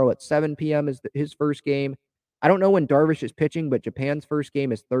tomorrow at 7 p.m. is his first game. I don't know when Darvish is pitching, but Japan's first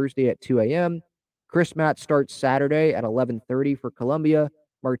game is Thursday at 2 a.m. Chris Matt starts Saturday at 11:30 for Colombia.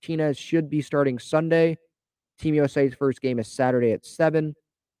 Martinez should be starting Sunday. Team USA's first game is Saturday at 7.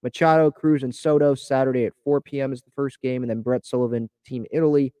 Machado, Cruz, and Soto Saturday at 4 p.m. is the first game, and then Brett Sullivan, Team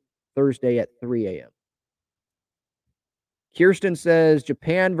Italy, Thursday at 3 a.m. Kirsten says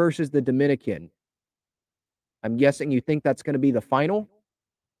Japan versus the Dominican. I'm guessing you think that's going to be the final?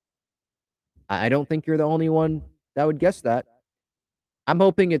 I don't think you're the only one that would guess that. I'm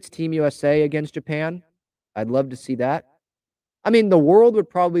hoping it's Team USA against Japan. I'd love to see that. I mean, the world would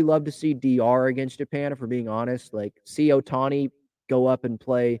probably love to see DR against Japan, if we're being honest. Like, see Ohtani go up and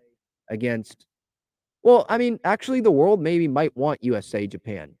play against... Well, I mean, actually, the world maybe might want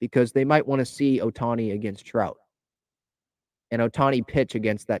USA-Japan because they might want to see Ohtani against Trout and Ohtani pitch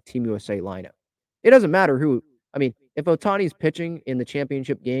against that Team USA lineup. It doesn't matter who... I mean, if Ohtani's pitching in the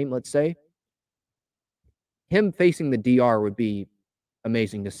championship game, let's say, him facing the DR would be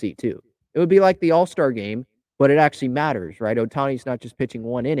amazing to see, too. It would be like the All-Star game, but it actually matters, right? Ohtani's not just pitching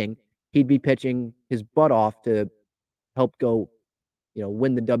one inning. He'd be pitching his butt off to help go,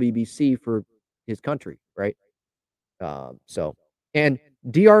 win the WBC for his country, right? And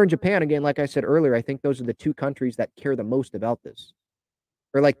DR and Japan, again, like I said earlier, I think those are the two countries that care the most about this.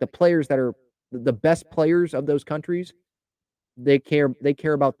 Or like the players that are the best players of those countries, they care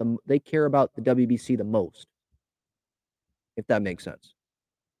about the WBC the most. If that makes sense.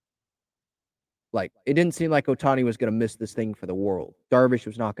 Like, it didn't seem like Ohtani was going to miss this thing for the world. Darvish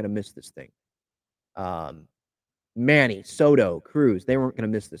was not going to miss this thing. Manny, Soto, Cruz, they weren't going to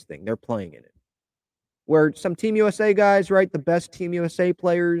miss this thing. They're playing in it. Where some Team USA guys, right, the best Team USA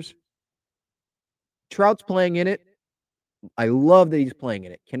players, Trout's playing in it. I love that he's playing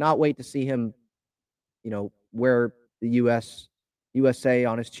in it. Cannot wait to see him, wear the USA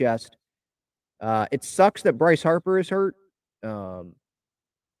on his chest. It sucks that Bryce Harper is hurt.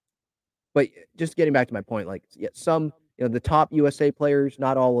 But just getting back to my point, like, some, the top USA players,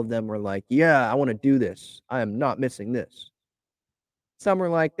 not all of them were like, yeah, I want to do this. I am not missing this. Some were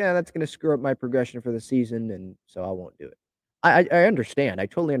like, yeah, that's going to screw up my progression for the season, and so I won't do it. I understand. I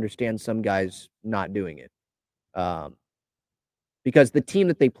totally understand some guys not doing it. Because the team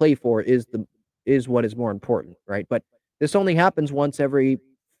that they play for is what is more important, right? But this only happens once every,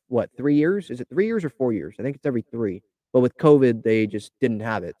 3 years? Is it 3 years or 4 years? I think it's every 3. But with COVID, they just didn't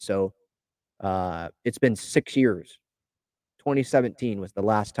have it. So it's been 6 years. 2017 was the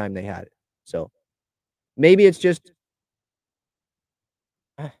last time they had it. So maybe it's just...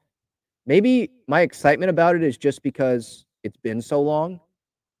 Maybe my excitement about it is just because it's been so long.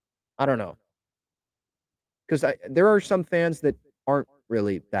 I don't know. Because there are some fans that aren't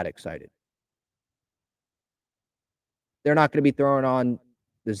really that excited. They're not going to be throwing on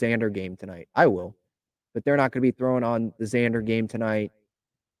the Xander game tonight. I will. But they're not going to be throwing on the Xander game tonight.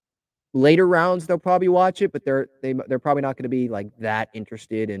 Later rounds, they'll probably watch it, but they're probably not going to be like that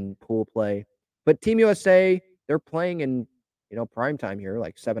interested in pool play. But Team USA, they're playing in, prime time here,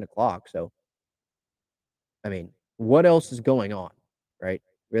 like 7 o'clock. So, I mean, what else is going on, right?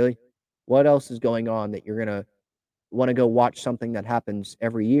 Really? What else is going on that you're going to want to go watch something that happens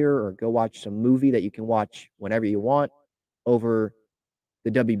every year, or go watch some movie that you can watch whenever you want over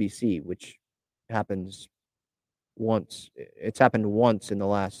the WBC, which happens once. It's happened once in the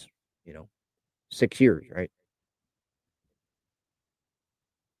last, 6 years, right?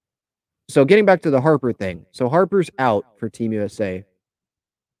 So getting back to the Harper thing. So Harper's out for Team USA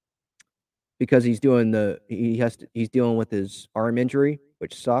because he's dealing with his arm injury,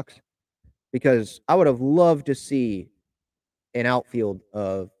 which sucks. Because I would have loved to see an outfield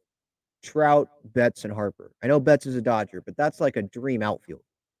of Trout, Betts, and Harper. I know Betts is a Dodger, but that's like a dream outfield.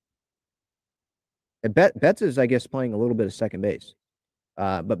 And Betts is, I guess, playing a little bit of second base.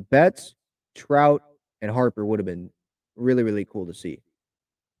 But Betts, Trout, and Harper would have been really, really cool to see.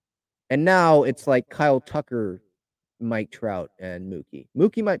 And now it's like Kyle Tucker, Mike Trout, and Mookie.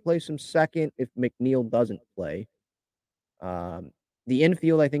 Mookie might play some second if McNeil doesn't play. The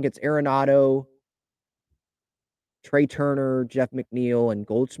infield, I think it's Arenado, Trey Turner, Jeff McNeil, and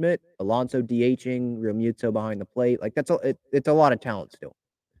Goldschmidt. Alonso DHing, Realmuto behind the plate. Like, it's a lot of talent still.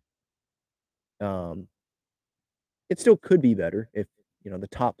 It still could be better if, the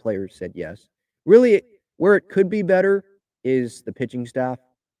top players said yes. Really, where it could be better is the pitching staff.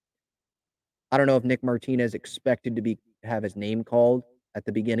 I don't know if Nick Martinez expected to have his name called at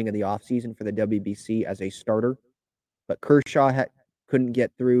the beginning of the offseason for the WBC as a starter, but Kershaw couldn't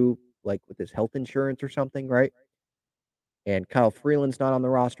get through, like, with his health insurance or something, right? And Kyle Freeland's not on the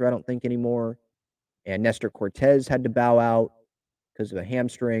roster, I don't think, anymore. And Nestor Cortez had to bow out because of a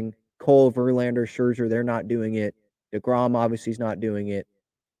hamstring. Cole, Verlander, Scherzer, they're not doing it. DeGrom obviously is not doing it.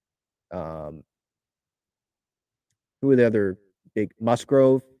 Who are the other big?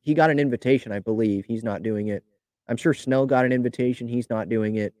 Musgrove. He got an invitation, I believe. He's not doing it. I'm sure Snell got an invitation. He's not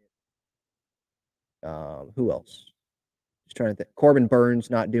doing it. Who else? Just trying to think. Corbin Burns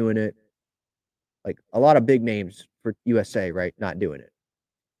not doing it. Like a lot of big names for USA, right? Not doing it.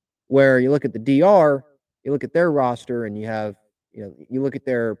 Where you look at the DR, you look at their roster, and you have, you look at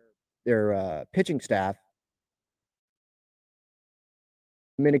their pitching staff.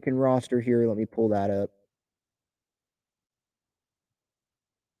 Dominican roster here. Let me pull that up.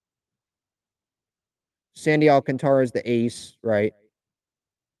 Sandy Alcantara is the ace, right?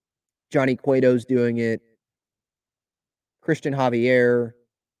 Johnny Cueto's doing it. Christian Javier.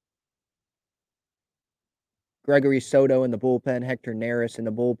 Gregory Soto in the bullpen. Hector Neris in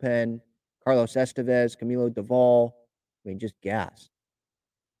the bullpen. Carlos Estevez. Camilo Doval. I mean, just gas.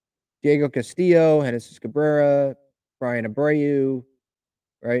 Diego Castillo. Genesis Cabrera. Brian Abreu.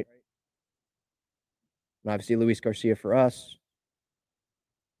 Right? And obviously, Luis Garcia for us.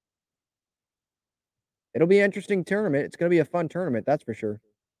 It'll be an interesting tournament. It's going to be a fun tournament, that's for sure.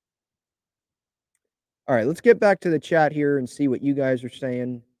 All right, let's get back to the chat here and see what you guys are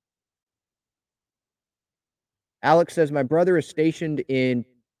saying. Alex says, my brother is stationed in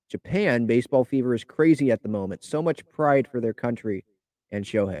Japan. Baseball fever is crazy at the moment. So much pride for their country and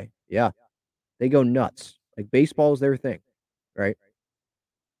Shohei. Yeah, they go nuts. Like, baseball is their thing, right?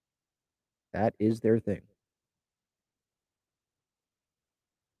 That is their thing.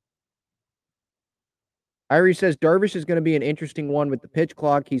 Irie says Darvish is going to be an interesting one with the pitch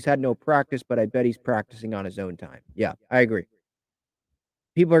clock. He's had no practice, but I bet he's practicing on his own time. Yeah, I agree.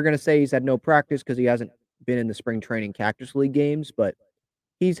 People are going to say he's had no practice because he hasn't been in the spring training Cactus League games, but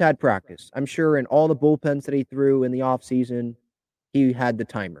he's had practice. I'm sure in all the bullpens that he threw in the offseason, he had the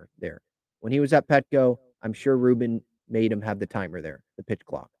timer there. When he was at Petco, I'm sure Ruben made him have the timer there, the pitch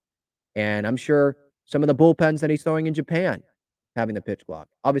clock. And I'm sure some of the bullpens that he's throwing in Japan having the pitch clock.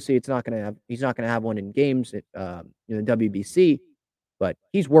 Obviously, he's not going to have one in games at the WBC, but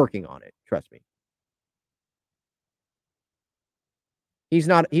he's working on it. Trust me. He's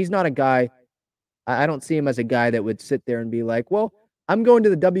not a guy. I don't see him as a guy that would sit there and be like, well, I'm going to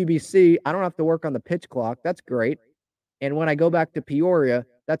the WBC. I don't have to work on the pitch clock. That's great. And when I go back to Peoria,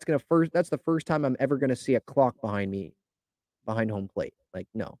 that's the first time I'm ever going to see a clock behind me, behind home plate. Like,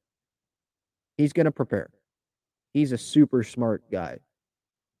 no. He's going to prepare. He's a super smart guy.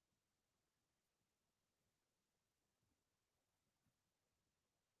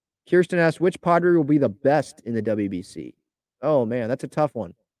 Kirsten asks, which Padre will be the best in the WBC? Oh, man, that's a tough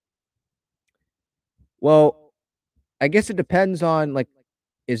one. Well, I guess it depends on, like,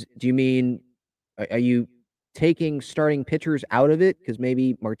 do you mean, are you taking starting pitchers out of it? Because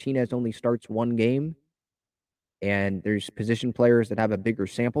maybe Martinez only starts one game and there's position players that have a bigger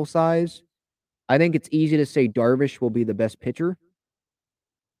sample size. I think it's easy to say Darvish will be the best pitcher.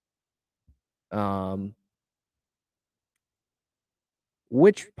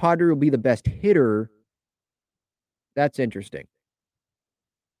 Which Padre will be the best hitter? That's interesting.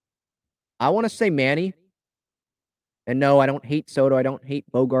 I want to say Manny. And no, I don't hate Soto. I don't hate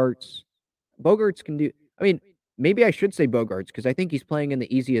Bogarts. Bogarts can do... I mean, maybe I should say Bogarts because I think he's playing in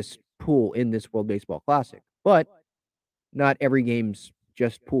the easiest pool in this World Baseball Classic. But not every game's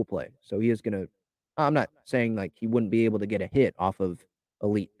just pool play. So he is going to... I'm not saying like he wouldn't be able to get a hit off of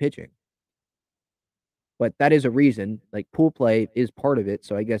elite pitching. But that is a reason. Like, pool play is part of it,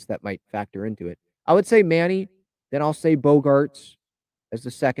 so I guess that might factor into it. I would say Manny, then I'll say Bogarts as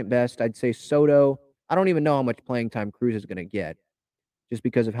the second best. I'd say Soto. I don't even know how much playing time Cruz is going to get just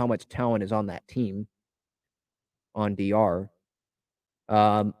because of how much talent is on that team on DR.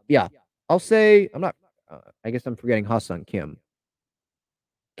 Yeah, I'll say I guess I'm forgetting Ha-Seong Kim.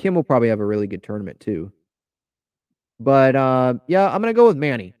 Kim will probably have a really good tournament too. But yeah, I'm going to go with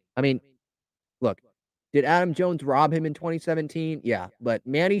Manny. I mean, look, did Adam Jones rob him in 2017? Yeah, but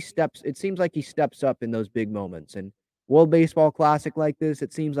Manny it seems like he steps up in those big moments. And World Baseball Classic like this,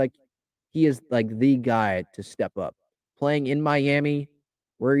 it seems like he is like the guy to step up. Playing in Miami,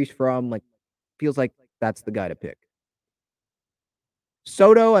 where he's from, like, feels like that's the guy to pick.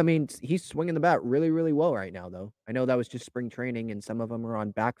 Soto, I mean, he's swinging the bat really, really well right now, though. I know that was just spring training and some of them are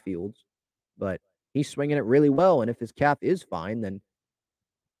on backfields, but he's swinging it really well. And if his calf is fine, then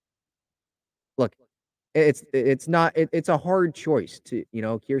look, it's a hard choice to,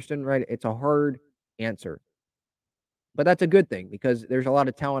 Kirsten, right? It's a hard answer, but that's a good thing because there's a lot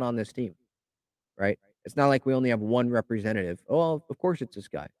of talent on this team, right? It's not like we only have one representative. Oh, well, of course it's this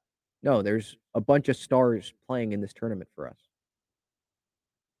guy. No, there's a bunch of stars playing in this tournament for us.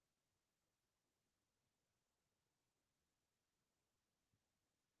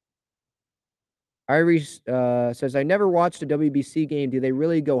 Iris says, I never watched a WBC game. Do they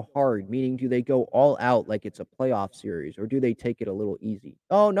really go hard? Meaning, do they go all out like it's a playoff series, or do they take it a little easy?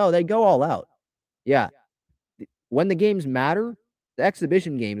 Oh, no, they go all out. Yeah. When the games matter, the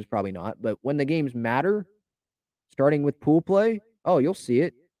exhibition games probably not, but when the games matter, starting with pool play, oh, you'll see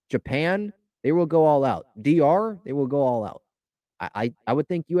it. Japan, they will go all out. DR, they will go all out. I would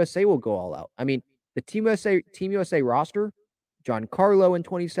think USA will go all out. I mean, the Team USA roster, Giancarlo in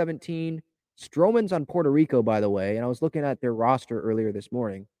 2017, Stroman's on Puerto Rico, by the way, and I was looking at their roster earlier this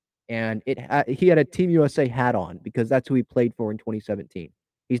morning, and he had a Team USA hat on because that's who he played for in 2017.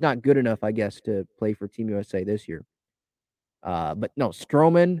 He's not good enough, I guess, to play for Team USA this year. But no,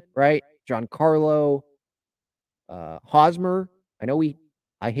 Stroman, right? Giancarlo, Hosmer.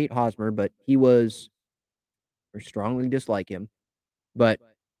 I hate Hosmer, but I strongly dislike him. But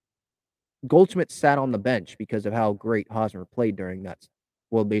Goldschmidt sat on the bench because of how great Hosmer played during that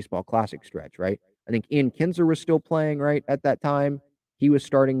World Baseball Classic stretch, right? I think Ian Kinsler was still playing, right, at that time. He was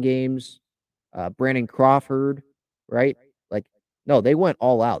starting games. Brandon Crawford, right? Like, no, they went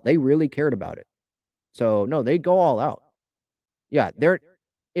all out. They really cared about it. So, no, they go all out. Yeah,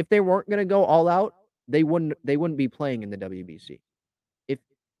 if they weren't going to go all out, they wouldn't be playing in the WBC.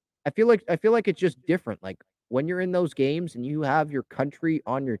 I feel like it's just different. Like, when you're in those games and you have your country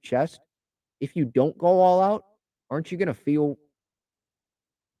on your chest, if you don't go all out, aren't you going to feel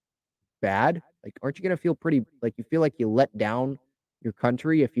bad? Like, aren't you going to feel pretty, like, you feel like you let down your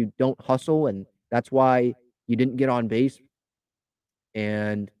country if you don't hustle, and that's why you didn't get on base,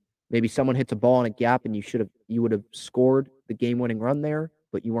 and maybe someone hits a ball in a gap and you would have scored the game-winning run there,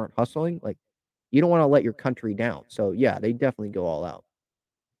 but you weren't hustling? Like, you don't want to let your country down. So, yeah, they definitely go all out.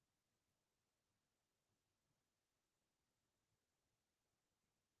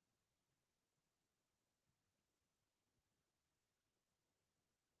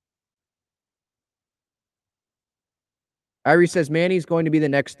 Irie says Manny's going to be the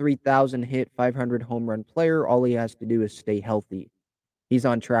next 3,000 hit, 500 home run player. All he has to do is stay healthy. He's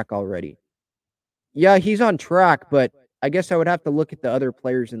on track already. Yeah, he's on track, but I guess I would have to look at the other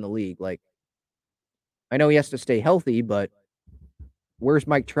players in the league. Like, I know he has to stay healthy, but where's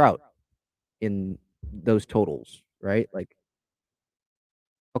Mike Trout in those totals, right? Like,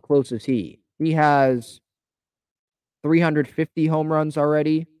 how close is he? He has 350 home runs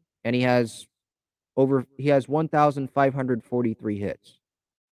already, and he has 1,543 hits.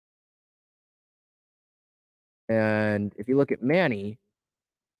 And if you look at Manny,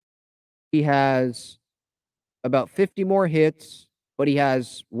 he has about 50 more hits, but he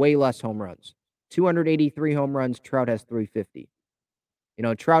has way less home runs. 283 home runs, Trout has 350. You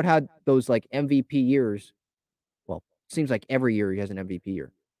know, Trout had those like MVP years. Well, it seems like every year he has an MVP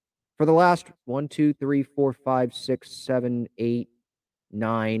year. For the last 1, 2, 3, 4, 5, 6, 7, 8,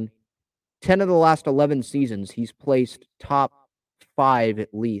 9, 10 of the last 11 seasons, he's placed top 5 at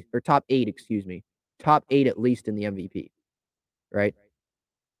least, or top 8, excuse me. Top 8 at least in the MVP, right?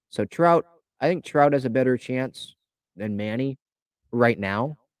 So I think Trout has a better chance than Manny right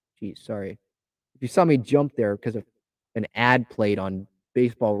now. Geez, sorry. If you saw me jump there because of an ad played on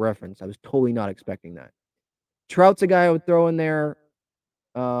Baseball Reference, I was totally not expecting that. Trout's a guy I would throw in there.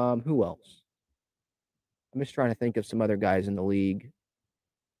 Who else? I'm just trying to think of some other guys in the league.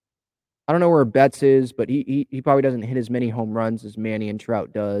 I don't know where Betts is, but he probably doesn't hit as many home runs as Manny and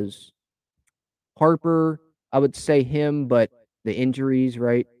Trout does. Harper, I would say him, but the injuries,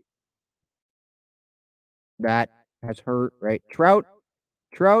 right? That has hurt, right? Trout,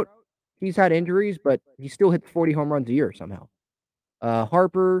 he's had injuries, but he still hits 40 home runs a year somehow.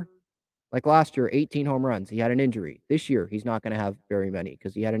 Harper, like last year, 18 home runs. He had an injury. This year, he's not going to have very many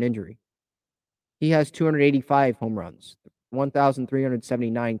because he had an injury. He has 285 home runs,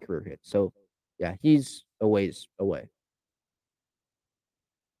 1,379 career hits. So, yeah, he's a ways away.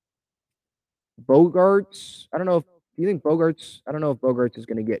 Bogarts, I don't know if Bogarts is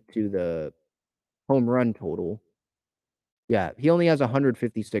going to get to the home run total. Yeah, he only has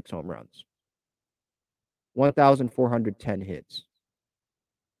 156 home runs, 1,410 hits.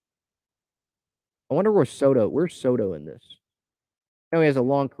 I wonder where's Soto in this? No, he has a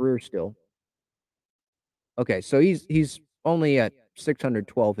long career still. Okay, so he's only at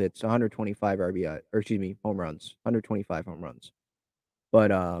 612 hits, 125 RBI, or excuse me, home runs, 125 home runs.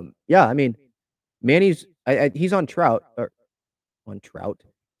 But yeah, I mean, Manny's he's on Trout.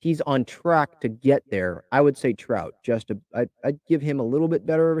 He's on track to get there. I would say Trout. I'd give him a little bit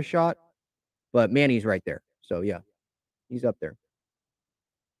better of a shot, but Manny's right there. So yeah, he's up there.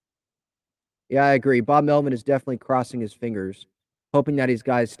 Yeah, I agree. Bob Melvin is definitely crossing his fingers, hoping that his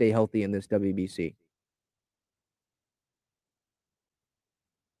guys stay healthy in this WBC.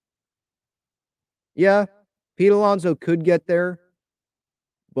 Yeah, Pete Alonso could get there,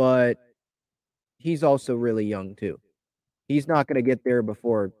 but he's also really young too. He's not going to get there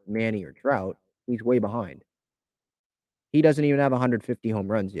before Manny or Trout. He's way behind. He doesn't even have 150 home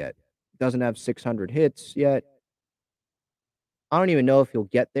runs yet. Doesn't have 600 hits yet. I don't even know if he'll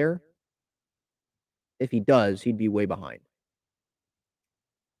get there. If he does, he'd be way behind.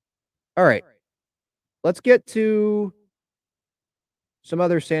 All right. Let's get to some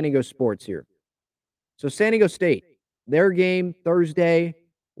other San Diego sports here. So San Diego State, their game Thursday,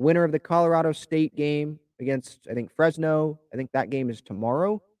 winner of the Colorado State game against, I think, Fresno. I think that game is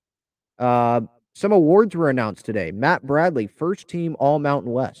tomorrow. Some awards were announced today. Matt Bradley, first team All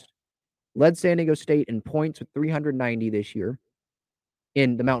Mountain West, led San Diego State in points with 390 this year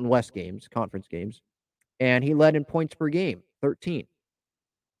in the Mountain West games, conference games. And he led in points per game, 13.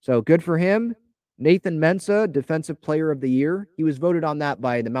 So good for him. Nathan Mensah, Defensive Player of the Year. He was voted on that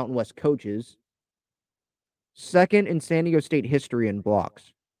by the Mountain West coaches. Second in San Diego State history in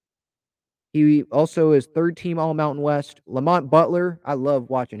blocks. He also is third team All Mountain West. Lamont Butler, I love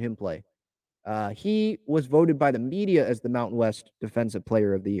watching him play. He was voted by the media as the Mountain West Defensive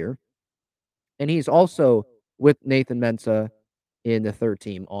Player of the Year. And he's also with Nathan Mensah in the third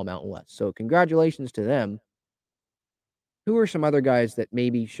team All Mountain West. So congratulations to them. Who are some other guys that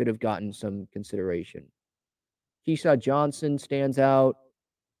maybe should have gotten some consideration? Keyshawn Johnson stands out.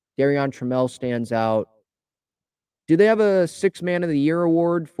 Darion Trammell stands out. Do they have a Sixth Man of the Year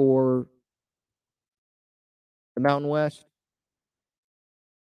award for the Mountain West?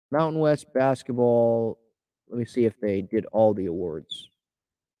 Mountain West basketball. Let me see if they did all the awards.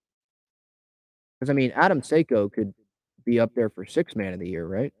 Because, I mean, Adam Seiko could be up there for Sixth Man of the Year,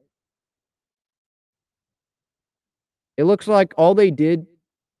 right? It looks like all they did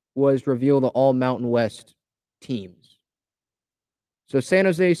was reveal the All Mountain West teams. So San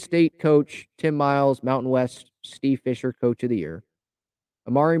Jose State coach Tim Miles, Mountain West Steve Fisher, Coach of the Year.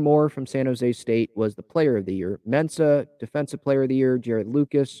 Amari Moore from San Jose State was the Player of the Year. Mensah, Defensive Player of the Year. Jared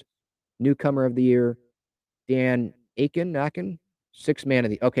Lucas, Newcomer of the Year. Dan Aiken, Sixth Man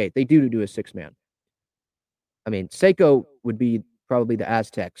of the... Okay, they do a Sixth Man. I mean, Seiko would be probably the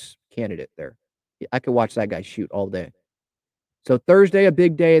Aztecs candidate there. I could watch that guy shoot all day. So Thursday, a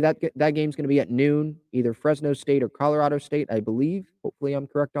big day. That game's going to be at noon, either Fresno State or Colorado State, I believe. Hopefully I'm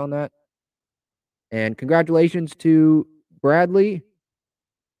correct on that. And congratulations to Bradley,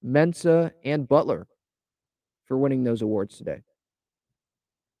 Mensah, and Butler for winning those awards today.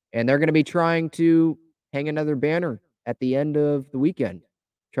 And they're going to be trying to hang another banner at the end of the weekend.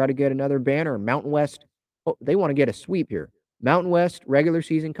 Try to get another banner. Mountain West. Oh, they want to get a sweep here. Mountain West regular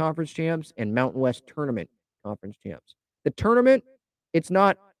season conference champs and Mountain West tournament conference champs. The tournament, it's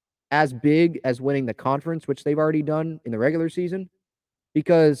not as big as winning the conference, which they've already done in the regular season,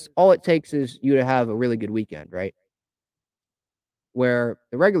 because all it takes is you to have a really good weekend, right? Where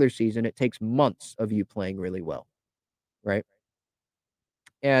the regular season, it takes months of you playing really well, right?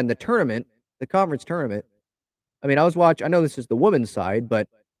 And the tournament, the conference tournament, I mean, I know this is the women's side, but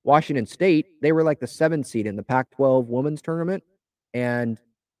Washington State, they were like the 7th seed in the Pac-12 women's tournament, and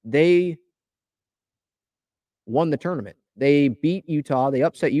they won the tournament. They beat Utah. They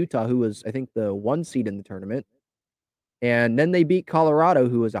upset Utah, who was, I think, the 1 seed in the tournament. And then they beat Colorado,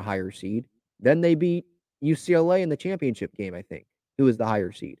 who was a higher seed. Then they beat UCLA in the championship game, I think, who was the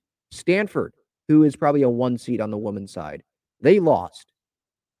higher seed. Stanford, who is probably a 1 seed on the women's side. They lost.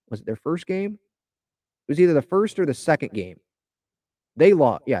 Was it their first game? It was either the first or the second game. They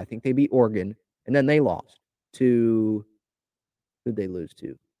lost. Yeah, I think they beat Oregon. And then they lost to... Who'd they lose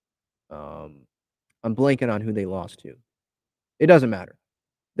to? I'm blanking on who they lost to. It doesn't matter.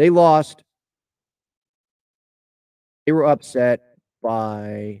 They lost. They were upset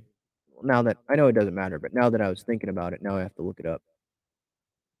by... Now that... I know it doesn't matter, but now that I was thinking about it, now I have to look it up.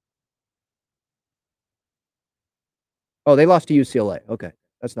 Oh, they lost to UCLA. Okay.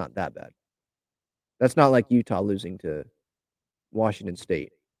 That's not that bad. That's not like Utah losing to Washington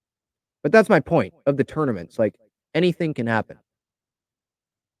State. But that's my point of the tournaments. Like, anything can happen.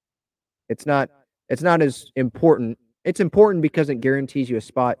 It's not as important. It's important because it guarantees you a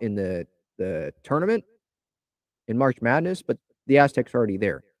spot in the tournament in March Madness, but the Aztecs are already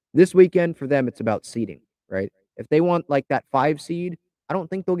there. This weekend, for them, it's about seeding, right? If they want, like, that 5 seed, I don't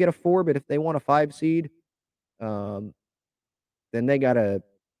think they'll get a 4, but if they want a 5 seed, then they got to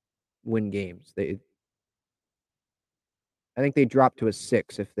win games. I think they dropped to a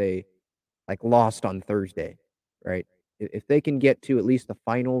 6 if they, like, lost on Thursday, right? If they can get to at least the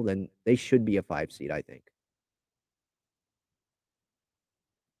final, then they should be a 5 seed, I think.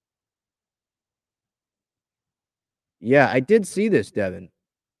 Yeah, I did see this, Devin.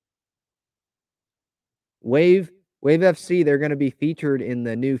 Wave FC, they're going to be featured in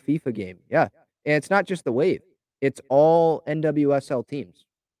the new FIFA game. Yeah. And it's not just the Wave. It's all NWSL teams.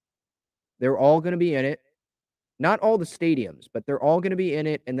 They're all going to be in it. Not all the stadiums, but they're all going to be in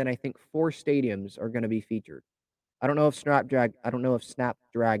it, and then I think 4 stadiums are going to be featured. I don't know if Snapdragon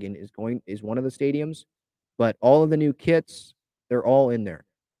is one of the stadiums, but all of the new kits, they're all in there.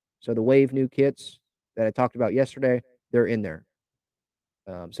 So the Wave new kits that I talked about yesterday, they're in there.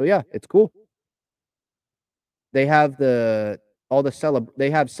 So yeah, it's cool. They have they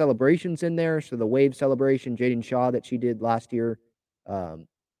have celebrations in there. So the Wave celebration, Jaden Shaw that she did last year,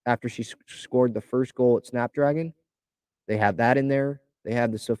 after she scored the first goal at Snapdragon, they have that in there. They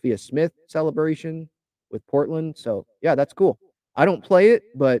have the Sophia Smith celebration with Portland. So yeah, that's cool. I don't play it,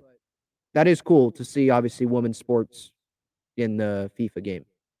 but that is cool to see, obviously, women's sports in the FIFA game.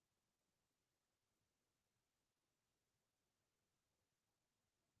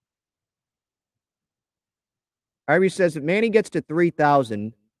 Ivy says, if Manny gets to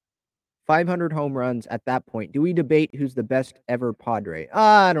 3,000, 500 home runs at that point, do we debate who's the best ever Padre?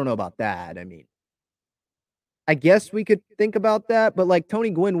 I don't know about that. I mean, I guess we could think about that, but like Tony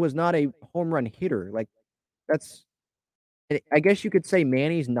Gwynn was not a home run hitter. Like I guess you could say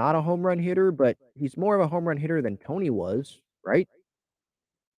Manny's not a home run hitter, but he's more of a home run hitter than Tony was, right?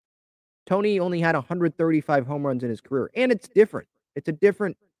 Tony only had 135 home runs in his career, and it's different. It's a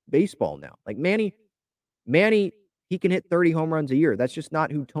different baseball now. Like Manny, he can hit 30 home runs a year. That's just not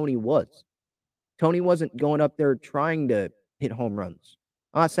who Tony was. Tony wasn't going up there trying to hit home runs.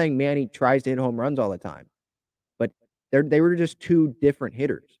 I'm not saying Manny tries to hit home runs all the time, but they were just two different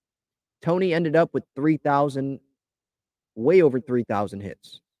hitters. Tony ended up with 3,000, way over 3,000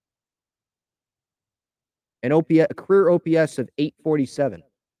 hits. A career OPS of 847.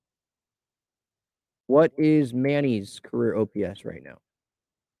 What is Manny's career OPS right now?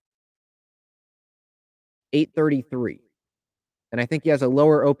 833. And I think he has a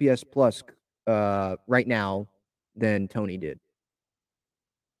lower OPS plus right now than Tony did.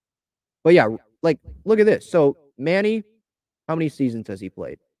 But yeah, like, look at this. So Manny, how many seasons has he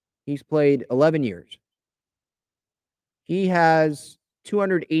played? He's played 11 years. He has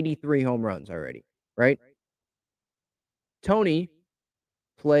 283 home runs already, right? Tony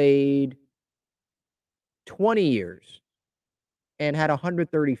played 20 years and had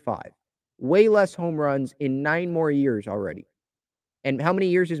 135. Way less home runs in 9 more years already. And how many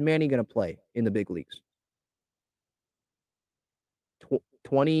years is Manny going to play in the big leagues?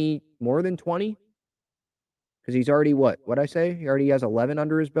 20, more than 20? Because he's already what'd I say? He already has 11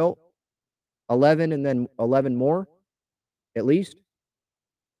 under his belt. 11 and then 11 more, at least.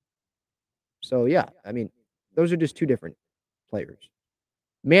 So yeah, I mean, those are just two different players.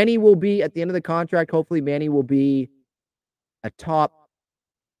 Manny will be, at the end of the contract, hopefully Manny will be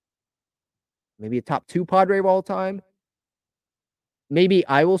maybe a top 2 Padre of all time. Maybe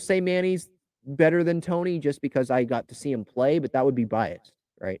I will say Manny's better than Tony just because I got to see him play, but that would be biased,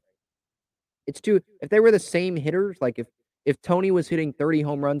 right? If they were the same hitters, like if Tony was hitting 30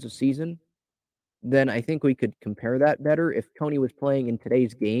 home runs a season, then I think we could compare that better. If Tony was playing in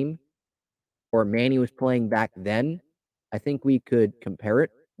today's game or Manny was playing back then, I think we could compare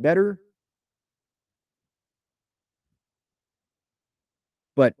it better.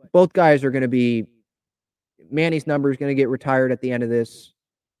 But both guys are going to be, Manny's number is going to get retired at the end of this.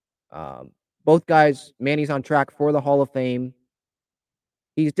 Both guys, Manny's on track for the Hall of Fame.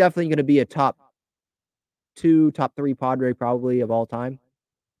 He's definitely going to be a top 2, top 3 Padre probably of all time.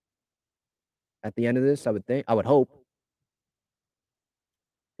 At the end of this, I would hope.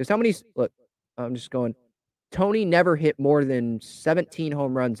 Because look, I'm just going, Tony never hit more than 17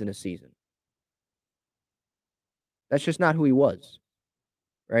 home runs in a season. That's just not who he was,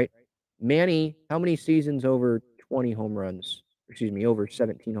 right? Manny, how many seasons over 20 home runs? Over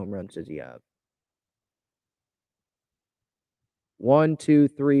 17 home runs does he have? 1, 2,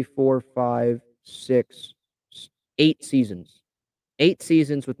 3, 4, 5, 6, 8 seasons. 8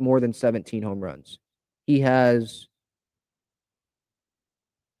 seasons with more than 17 home runs. He has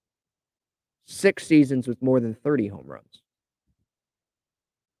 6 seasons with more than 30 home runs.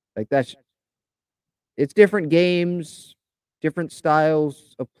 Like it's different games, different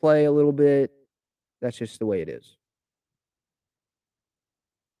styles of play a little bit. That's just the way it is.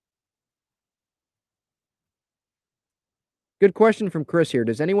 Good question from Chris here.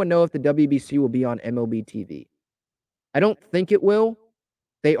 Does anyone know if the WBC will be on MLB TV? I don't think it will.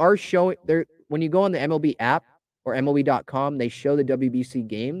 They are showing there when you go on the MLB app or MLB.com, they show the WBC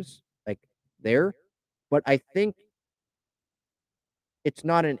games like there, but I think it's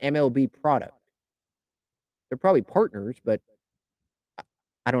not an MLB product. They're probably partners, but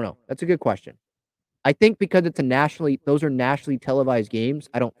I don't know. That's a good question. I think because those are nationally televised games,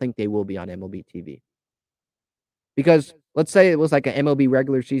 I don't think they will be on MLB TV. Because let's say it was like an MLB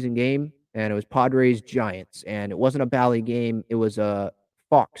regular season game and it was Padres Giants and it wasn't a Bally game, it was a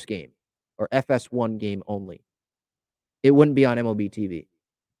Fox game or FS1 game only. It wouldn't be on MLB TV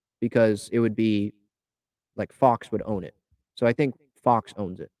because it would be like Fox would own it. So I think Fox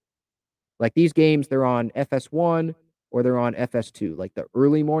owns it. Like these games, they're on FS1 or they're on FS2. Like the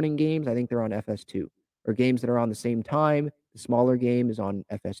early morning games, I think they're on FS2. Or games that are on the same time, the smaller game is on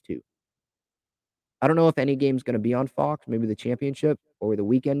FS2. I don't know if any game's going to be on Fox, maybe the championship or the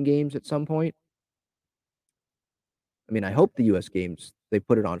weekend games at some point. I mean, I hope the U.S. games, they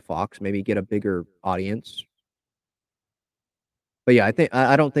put it on Fox, maybe get a bigger audience. But yeah,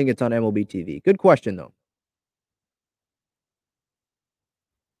 I don't think it's on MLB TV. Good question, though.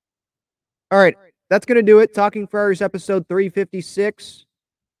 All right, that's going to do it. Talking Friars episode 356.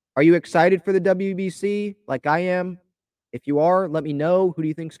 Are you excited for the WBC like I am? If you are, let me know. Who do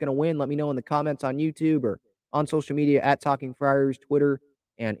you think is going to win? Let me know in the comments on YouTube or on social media at Talking Friars, Twitter,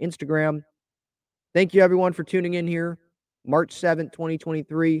 and Instagram. Thank you, everyone, for tuning in here. March 7th,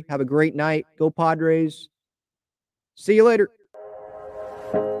 2023. Have a great night. Go Padres. See you later.